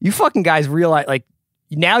 you fucking guys realize, like,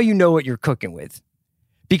 now you know what you're cooking with.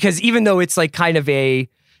 Because even though it's like kind of a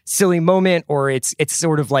silly moment, or it's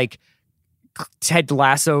sort of like Ted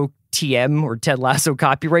Lasso TM or Ted Lasso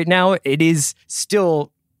copy right now, it is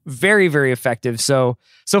still very, very effective. So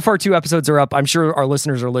far 2 episodes are up. I'm sure our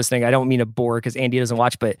listeners are listening. I don't mean to bore because Andy doesn't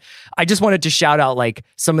watch, but I just wanted to shout out like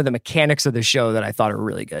some of the mechanics of the show that I thought are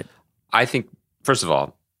really good. I think, first of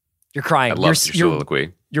all, you're crying. I love your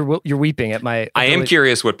soliloquy. You're weeping at my. I am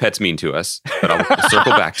curious what pets mean to us, but I'll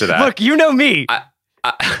circle back to that. Look, you know me.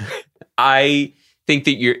 I think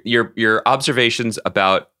that your observations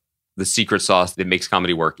about the secret sauce that makes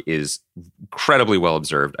comedy work is incredibly well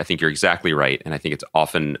observed. I think you're exactly right, and I think it's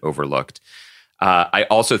often overlooked. I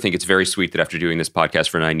also think it's very sweet that after doing this podcast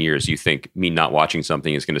for 9 years, you think me not watching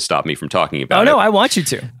something is going to stop me from talking about it. Oh, no, I want you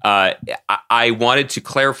to. I wanted to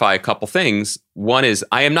clarify a couple things. One is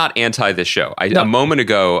I am not anti this show. A moment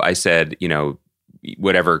ago, I said,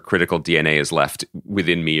 whatever critical DNA is left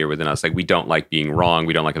within me or within us, like we don't like being wrong.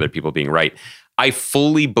 We don't like other people being right. I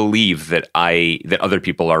fully believe that other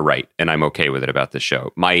people are right, and I'm okay with it about this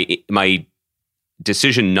show. My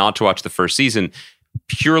decision not to watch the first season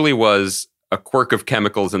purely was a quirk of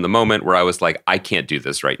chemicals in the moment where I was like, I can't do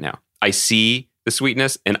this right now. I see the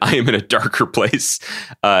sweetness and I am in a darker place,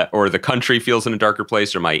 or the country feels in a darker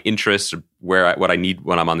place, or my interests, or what I need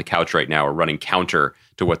when I'm on the couch right now are running counter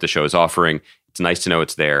to what the show is offering. It's nice to know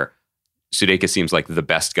it's there. Sudeikis seems like the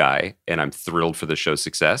best guy, and I'm thrilled for the show's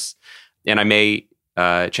success. And I may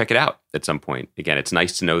check it out at some point. Again, it's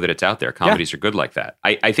nice to know that it's out there. Comedies are good like that.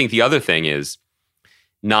 I think the other thing is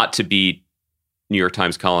not to be New York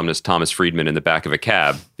Times columnist Thomas Friedman in the back of a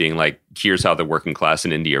cab being like, here's how the working class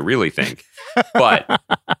in India really think. But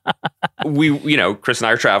Chris and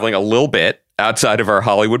I are traveling a little bit outside of our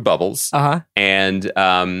Hollywood bubbles. And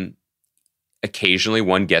occasionally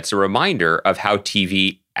one gets a reminder of how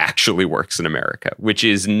TV actually works in America, which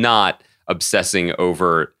is not obsessing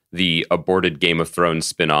over the aborted Game of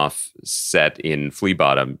Thrones spinoff set in Flea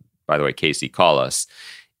Bottom. By the way, Casey, call us.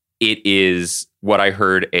 It is what I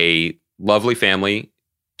heard a lovely family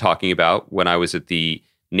talking about when I was at the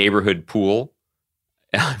neighborhood pool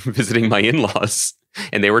visiting my in-laws,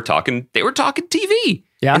 and they were talking TV.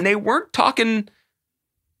 Yeah. And they weren't talking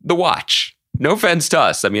The Watch. No offense to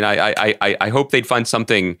us. I mean, I hope they'd find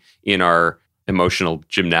something in our emotional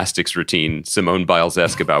gymnastics routine, Simone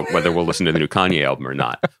Biles-esque, about whether we'll listen to the new Kanye album or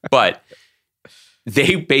not. But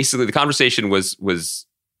they basically, the conversation was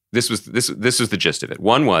this was the gist of it.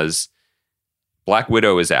 One was Black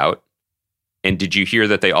Widow is out. And did you hear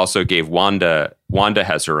that they also gave Wanda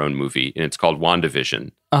has her own movie, and it's called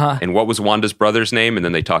WandaVision. And what was Wanda's brother's name? And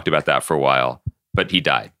then they talked about that for a while, but he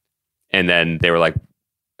died. And then they were like,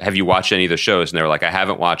 have you watched any of the shows? And they were like, I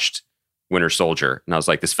haven't watched Winter Soldier. And I was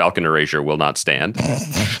like, this Falcon erasure will not stand.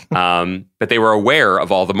 But they were aware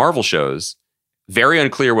of all the Marvel shows, very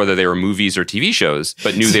unclear whether they were movies or TV shows,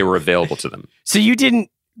 but knew they were available to them. So you didn't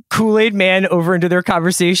Kool-Aid Man over into their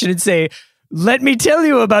conversation and say, let me tell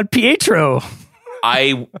you about Pietro.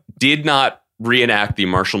 I did not reenact the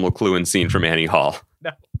Marshall McLuhan scene from Annie Hall,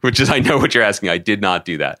 which is, I know what you're asking. I did not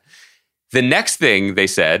do that. The next thing they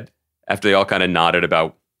said, after they all kind of nodded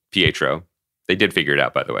about Pietro, they did figure it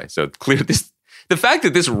out, by the way. So clear the fact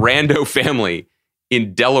that this rando family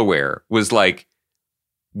in Delaware was like,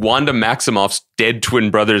 Wanda Maximoff's dead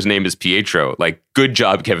twin brother's name is Pietro. Like, good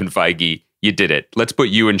job, Kevin Feige. You did it. Let's put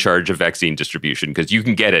you in charge of vaccine distribution because you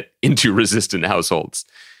can get it into resistant households.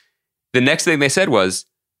 The next thing they said was,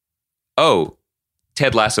 oh,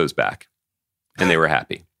 Ted Lasso's back. And they were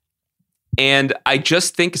happy. And I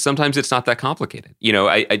just think sometimes it's not that complicated.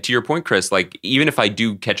 I to your point, Chris, like, even if I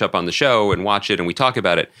do catch up on the show and watch it and we talk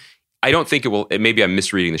about it, I don't think it will, maybe I'm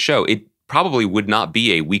misreading the show. It probably would not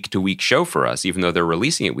be a week-to-week show for us, even though they're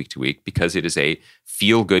releasing it week-to-week, because it is a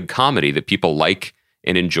feel-good comedy that people like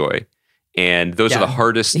and enjoy. And those are the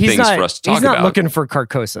hardest things for us to talk about. He's not looking for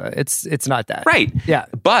Carcosa. It's not that. Right. Yeah.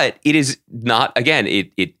 But it is not, again,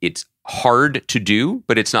 it's hard to do,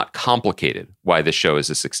 but it's not complicated why this show is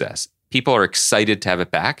a success. people are excited to have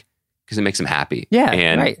it back because it makes them happy. Yeah,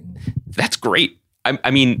 and right. That's great.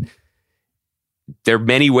 I mean, there are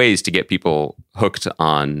many ways to get people hooked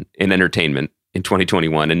in entertainment in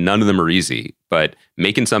 2021, and none of them are easy. But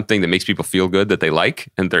making something that makes people feel good, that they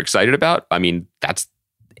like and they're excited about, I mean, that's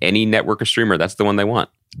any network or streamer, that's the one they want.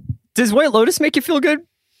 Does White Lotus make you feel good?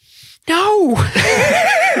 No.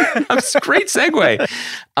 That's a great segue.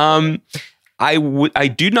 I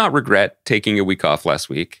do not regret taking a week off last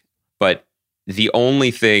week, but the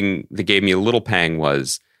only thing that gave me a little pang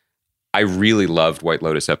was I really loved White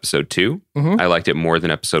Lotus episode 2. Mm-hmm. I liked it more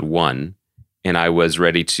than episode 1. And I was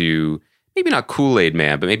ready to, maybe not Kool-Aid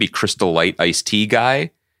man, but maybe Crystal Light iced tea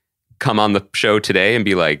guy, come on the show today and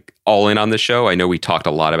be like all in on the show. I know we talked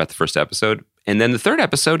a lot about the first episode. And then the third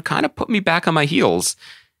episode kind of put me back on my heels.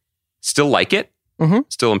 Still like it. Mm-hmm.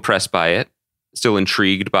 Still impressed by it. Still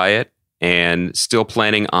intrigued by it. And still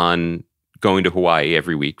planning on going to Hawaii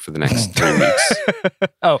every week for the next 3 weeks.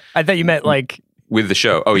 Oh, I thought you meant like... With the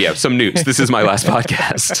show. Oh yeah, some news. This is my last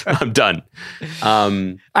podcast. I'm done.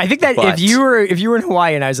 I think that if you were in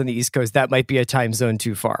Hawaii and I was on the East Coast, that might be a time zone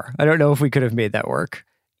too far. I don't know if we could have made that work.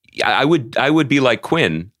 I would be like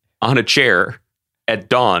Quinn on a chair at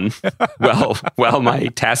dawn while my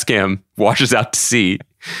Tascam washes out to sea,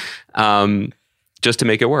 just to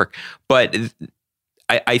make it work. But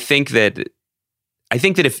I think that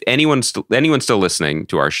if anyone's still listening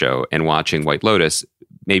to our show and watching White Lotus,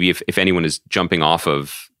 maybe if anyone is jumping off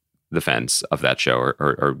of the fence of that show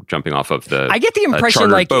or jumping off of the, I get the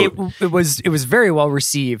impression like boat. it was very well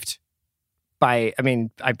received by,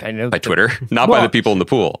 I know by Twitter, not by the people in the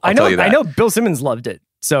pool. I'll tell you that. I know Bill Simmons loved it.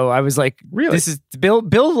 So I was like, really? This is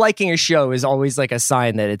Bill liking a show is always like a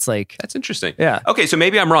sign that it's like, that's interesting. Yeah. Okay. So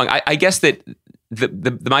maybe I'm wrong. I guess that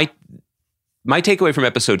my takeaway from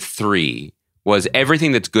episode 3 was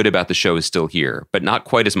everything that's good about the show is still here, but not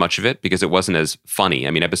quite as much of it because it wasn't as funny.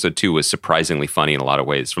 I mean, episode 2 was surprisingly funny in a lot of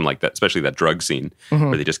ways, from like that, especially that drug scene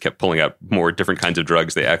where they just kept pulling out more different kinds of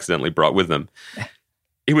drugs they accidentally brought with them.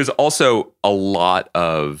 It was also a lot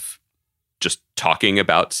of just talking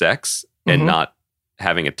about sex and not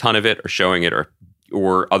having a ton of it or showing it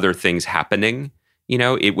or other things happening. You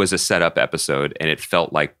know, it was a setup episode and it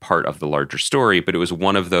felt like part of the larger story, but it was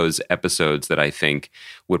one of those episodes that I think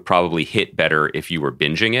would probably hit better if you were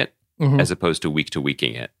binging it as opposed to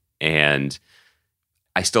weeking it. And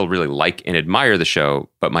I still really like and admire the show,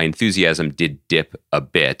 but my enthusiasm did dip a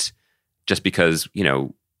bit just because, you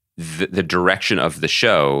know, the direction of the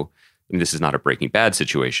show, and this is not a Breaking Bad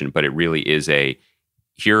situation, but it really is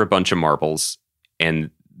here are a bunch of marbles and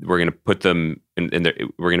we're going to put them and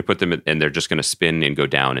they're just going to spin and go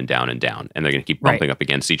down and down and down. And they're going to keep bumping up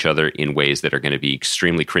against each other in ways that are going to be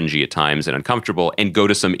extremely cringy at times and uncomfortable and go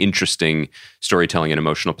to some interesting storytelling and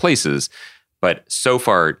emotional places. But so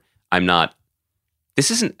far, this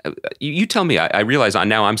isn't, you tell me, I realize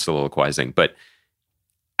now I'm soliloquizing, but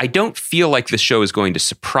I don't feel like this show is going to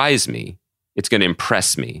surprise me. It's going to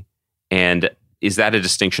impress me. And is that a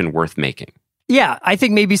distinction worth making? Yeah, I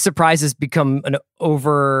think maybe surprise has become an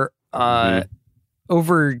over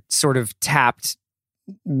sort of tapped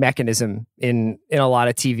mechanism in a lot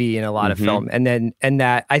of TV and a lot of film. And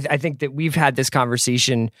that I think that we've had this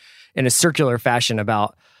conversation in a circular fashion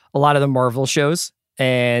about a lot of the Marvel shows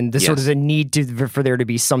and the sort of the need for there to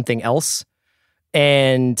be something else.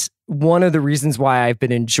 And one of the reasons why I've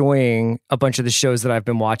been enjoying a bunch of the shows that I've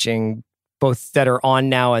been watching, both that are on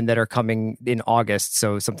now and that are coming in August,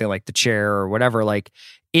 so something like The Chair or whatever, like,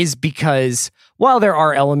 is because while there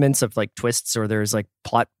are elements of like twists or there's like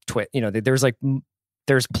plot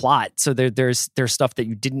there's plot, so there's stuff that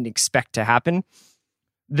you didn't expect to happen.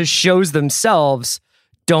 The shows themselves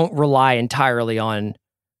don't rely entirely on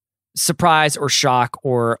surprise or shock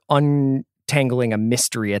or untangling a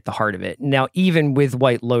mystery at the heart of it. Now, even with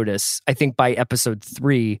White Lotus, I think by episode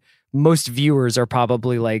 3, most viewers are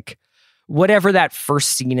probably like, whatever that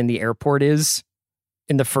first scene in the airport is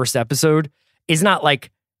in the first episode is not like,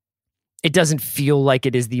 it doesn't feel like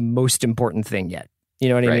it is the most important thing yet. You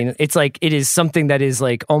know what I mean? It's like, it is something that is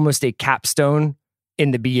like almost a capstone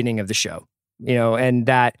in the beginning of the show, you know, and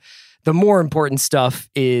that the more important stuff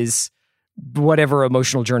is whatever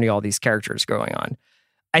emotional journey all these characters are going on.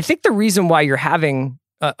 I think the reason why you're having,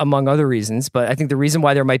 among other reasons, but I think the reason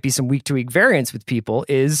why there might be some week to week variance with people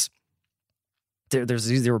is there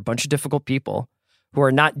were a bunch of difficult people who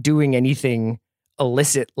are not doing anything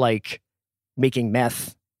illicit like making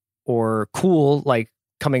meth or cool like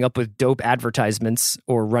coming up with dope advertisements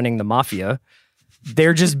or running the mafia.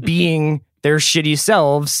 They're just being their shitty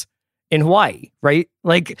selves in Hawaii, right?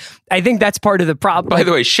 Like, I think that's part of the problem. By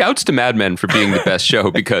the way, shouts to Mad Men for being the best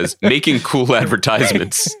show, because making cool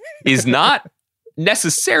advertisements is not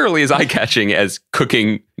necessarily as eye-catching as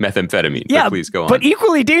cooking methamphetamine. Yeah, but please go on. But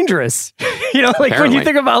equally dangerous. You know, like when you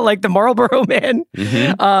think about like the Marlboro Man,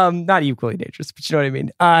 not equally dangerous, but you know what I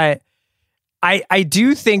mean? I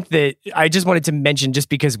do think that I just wanted to mention, just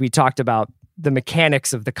because we talked about the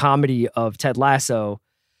mechanics of the comedy of Ted Lasso,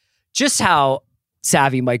 just how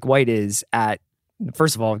savvy Mike White is at,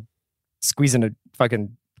 first of all, squeezing a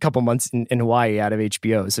fucking couple months in Hawaii out of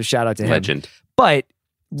HBO. So shout out to him. Legend. But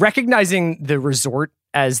recognizing the resort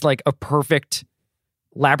as like a perfect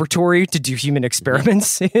laboratory to do human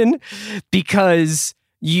experiments in, because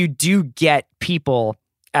you do get people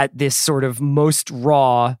at this sort of most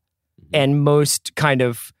raw and most kind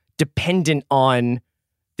of dependent on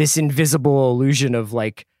this invisible illusion of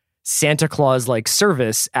like Santa Claus like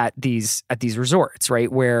service at these resorts,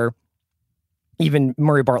 right? Where even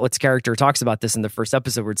Murray Bartlett's character talks about this in the first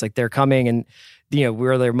episode, where it's like they're coming and, you know,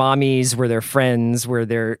 we're their mommies, we're their friends, we're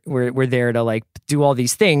there to like do all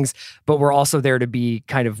these things, but we're also there to be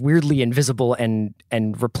kind of weirdly invisible and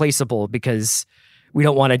replaceable, because we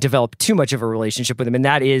don't want to develop too much of a relationship with them. And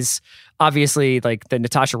that is obviously like the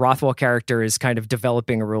Natasha Rothwell character is kind of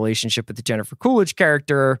developing a relationship with the Jennifer Coolidge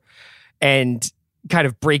character, and kind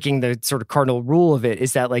of breaking the sort of cardinal rule of it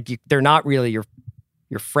is that like they're not really your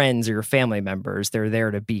friends or your family members. They're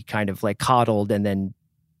there to be kind of like coddled and then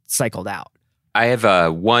cycled out. I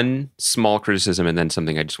have one small criticism and then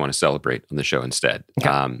something I just want to celebrate on the show instead.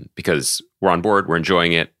 Okay. Because we're on board, we're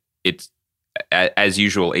enjoying it. It's, as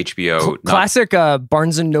usual, HBO. Classic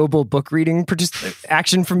Barnes & Noble book reading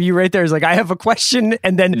action from you right there. Is like, I have a question,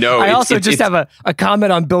 and then I also have a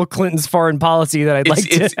comment on Bill Clinton's foreign policy that I'd like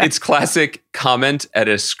to... It's classic comment at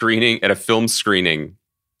a film screening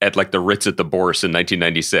at like the Ritz at the Bourse in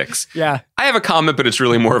 1996. Yeah. I have a comment, but it's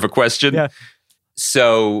really more of a question. Yeah.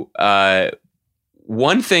 So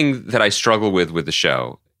one thing that I struggle with the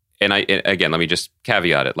show, and again, let me just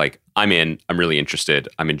caveat it, like I'm really interested.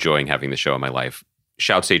 I'm enjoying having the show in my life.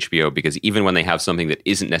 Shouts to HBO, because even when they have something that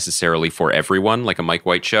isn't necessarily for everyone, like a Mike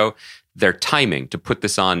White show, their timing to put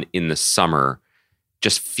this on in the summer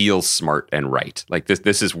just feels smart and right. Like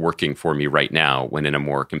this is working for me right now, when in a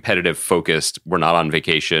more competitive, focused, we're not on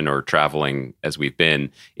vacation or traveling as we've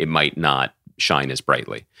been, it might not shine as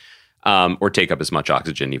brightly or take up as much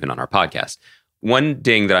oxygen even on our podcast. One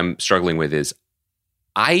ding that I'm struggling with is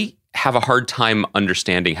I have a hard time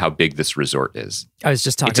understanding how big this resort is. I was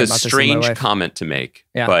just talking about this. It's a strange comment to make,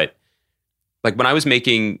 but like when I was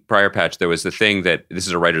making Briar Patch, there was the thing that, this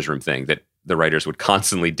is a writer's room thing, that the writers would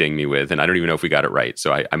constantly ding me with, and I don't even know if we got it right.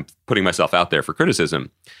 So I'm putting myself out there for criticism,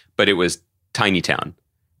 but it was tiny town,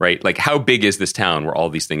 right? Like, how big is this town where all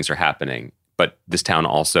these things are happening? But this town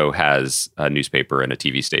also has a newspaper and a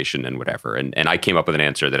TV station and whatever. And I came up with an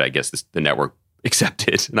answer that I guess the network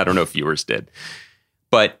accepted, and I don't know if viewers did.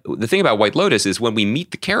 But the thing about White Lotus is when we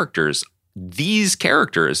meet the characters, these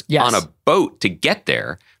characters on a boat to get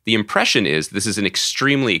there, the impression is this is an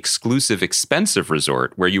extremely exclusive, expensive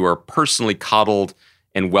resort where you are personally coddled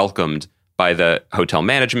and welcomed by the hotel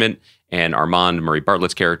management, and Armand, Murray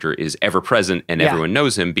Bartlett's character, is ever present and everyone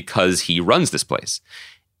knows him because he runs this place.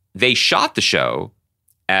 They shot the show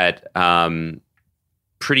at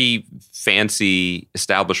pretty fancy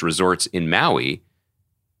established resorts in Maui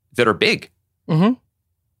that are big. Mm-hmm.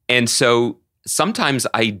 And so sometimes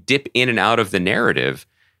I dip in and out of the narrative,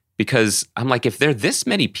 because I'm like, if there are this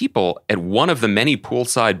many people at one of the many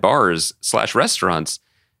poolside bars / restaurants,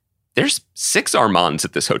 there's 6 Armands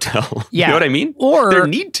at this hotel. Yeah. You know what I mean? Or there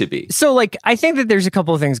need to be. So like, I think that there's a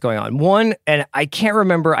couple of things going on. One, and I can't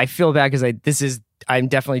remember, I feel bad because I'm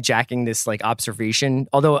definitely jacking this like observation,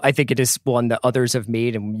 although I think it is one that others have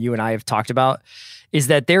made and you and I have talked about, is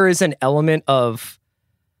that there is an element of,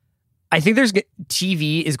 I think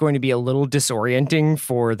TV is going to be a little disorienting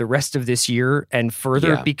for the rest of this year and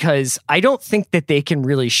further, because I don't think that they can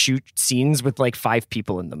really shoot scenes with like 5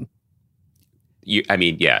 people in them.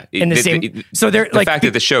 So they're the fact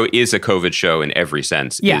that the show is a COVID show in every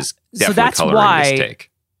sense is definitely so that's coloring why, this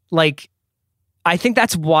take. Like, I think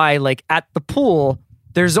that's why, like, at the pool,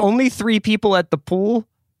 there's only 3 people at the pool,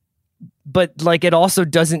 but like it also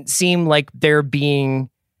doesn't seem like they're being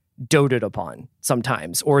doted upon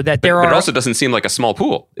sometimes, or that there are. But it also doesn't seem like a small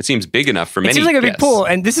pool. It seems big enough for many. It seems like a big guests. pool,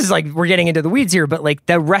 and this is like, we're getting into the weeds here, but like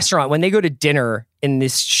the restaurant, when they go to dinner in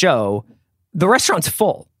this show, the restaurant's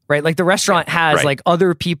full, right? Like the restaurant has like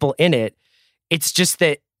other people in it. It's just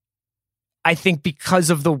that I think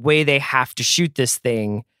because of the way they have to shoot this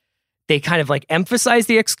thing, they kind of like emphasize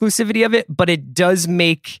the exclusivity of it, but it does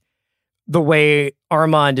make the way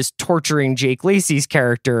Armand is torturing Jake Lacey's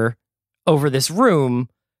character over this room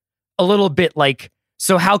a little bit like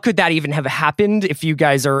So how could that even have happened if you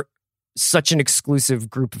guys are such an exclusive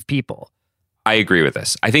group of people? I agree with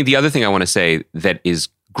this. I think the other thing I want to say that is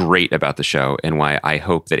great about the show and why I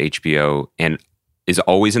hope that HBO is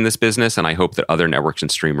always in this business, and I hope that other networks and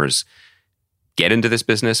streamers get into this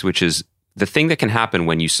business, which is the thing that can happen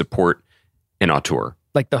when you support an auteur.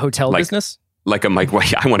 Like the hotel business? Like a Mike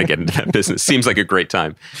White. I want to get into that business. Seems like a great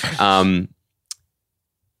time.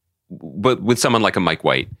 But with someone like a Mike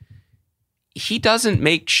White, he doesn't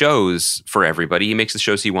make shows for everybody. He makes the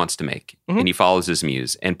shows he wants to make, and he follows his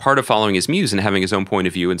muse. And part of following his muse and having his own point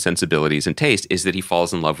of view and sensibilities and taste is that he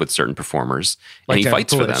falls in love with certain performers, and he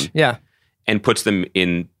fights for them. Yeah. And puts them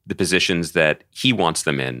in the positions that he wants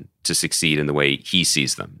them in to succeed in the way he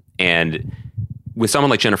sees them. And with someone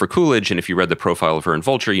like Jennifer Coolidge, and if you read the profile of her in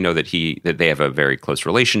Vulture, you know that they have a very close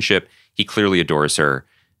relationship. He clearly adores her.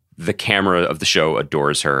 The camera of the show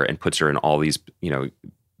adores her and puts her in all these,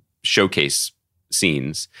 showcase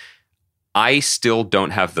scenes. I still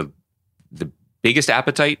don't have the biggest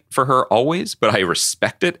appetite for her always, but I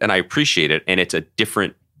respect it and I appreciate it. And it's a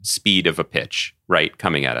different speed of a pitch, right,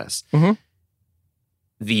 coming at us. Mm-hmm.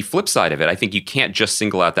 The flip side of it, I think you can't just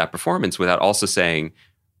single out that performance without also saying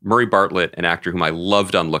Murray Bartlett, an actor whom I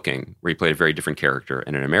loved on Looking, where he played a very different character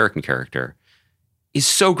and an American character, is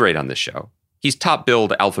so great on this show. He's top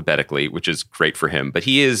billed alphabetically, which is great for him, but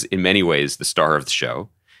he is in many ways the star of the show.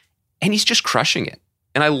 And he's just crushing it.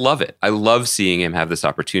 And I love it. I love seeing him have this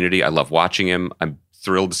opportunity. I love watching him. I'm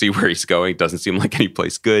thrilled to see where he's going. Doesn't seem like any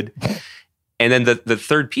place good. And then the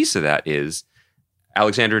third piece of that is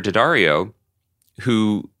Alexandra Daddario,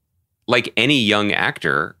 who, like any young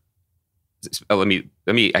actor, let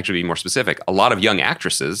me actually be more specific. A lot of young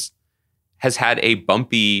actresses has had a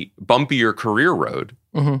bumpier career road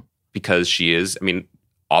because she is,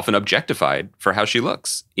 often objectified for how she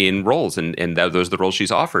looks in roles, and those are the roles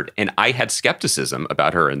she's offered. And I had skepticism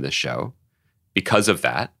about her in this show because of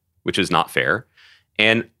that, which is not fair.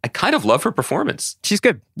 And I kind of love her performance. She's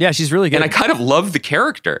good. Yeah, she's really good. And I kind of love the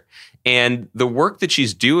character. And the work that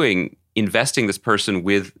she's doing, investing this person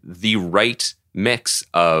with the right mix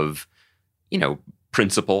of,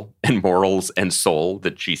 principle and morals and soul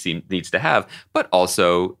that she needs to have, but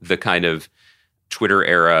also the kind of Twitter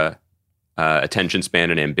era attention span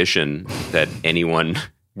and ambition that anyone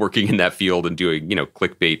working in that field and doing,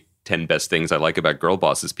 clickbait 10 best things I like about girl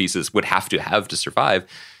bosses pieces would have to survive.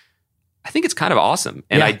 I think it's kind of awesome.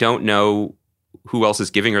 And I don't know who else is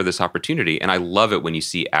giving her this opportunity. And I love it when you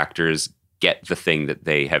see actors get the thing that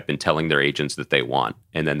they have been telling their agents that they want,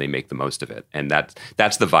 and then they make the most of it. And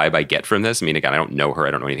that's the vibe I get from this. Again, I don't know her.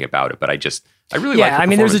 I don't know anything about it, but I really like her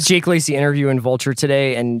performance. There's a Jake Lacy interview in Vulture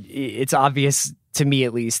today, and it's obvious to me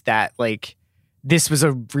at least that this was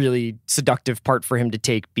a really seductive part for him to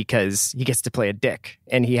take because he gets to play a dick,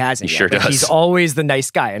 and he hasn't. He sure does. He's always the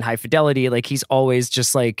nice guy in High Fidelity. He's always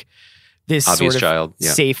just this obvious sort of child.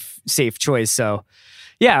 Yeah. safe choice. So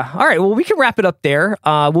yeah. All right. Well, we can wrap it up there.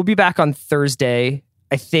 We'll be back on Thursday.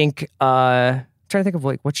 I think, trying to think of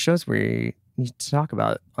what shows we need to talk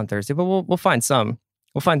about on Thursday, but we'll find some.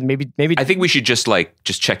 We'll find maybe. I think we should just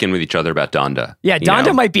check in with each other about Donda. Yeah.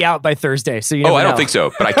 Donda might be out by Thursday. So I don't think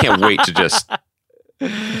so, but I can't wait to just,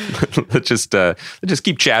 let's just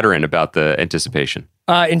keep chattering about the anticipation.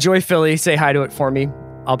 Enjoy Philly. Say hi to it for me.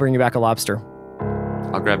 I'll bring you back a lobster.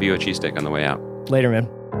 I'll grab you a cheesesteak on the way out. Later, man.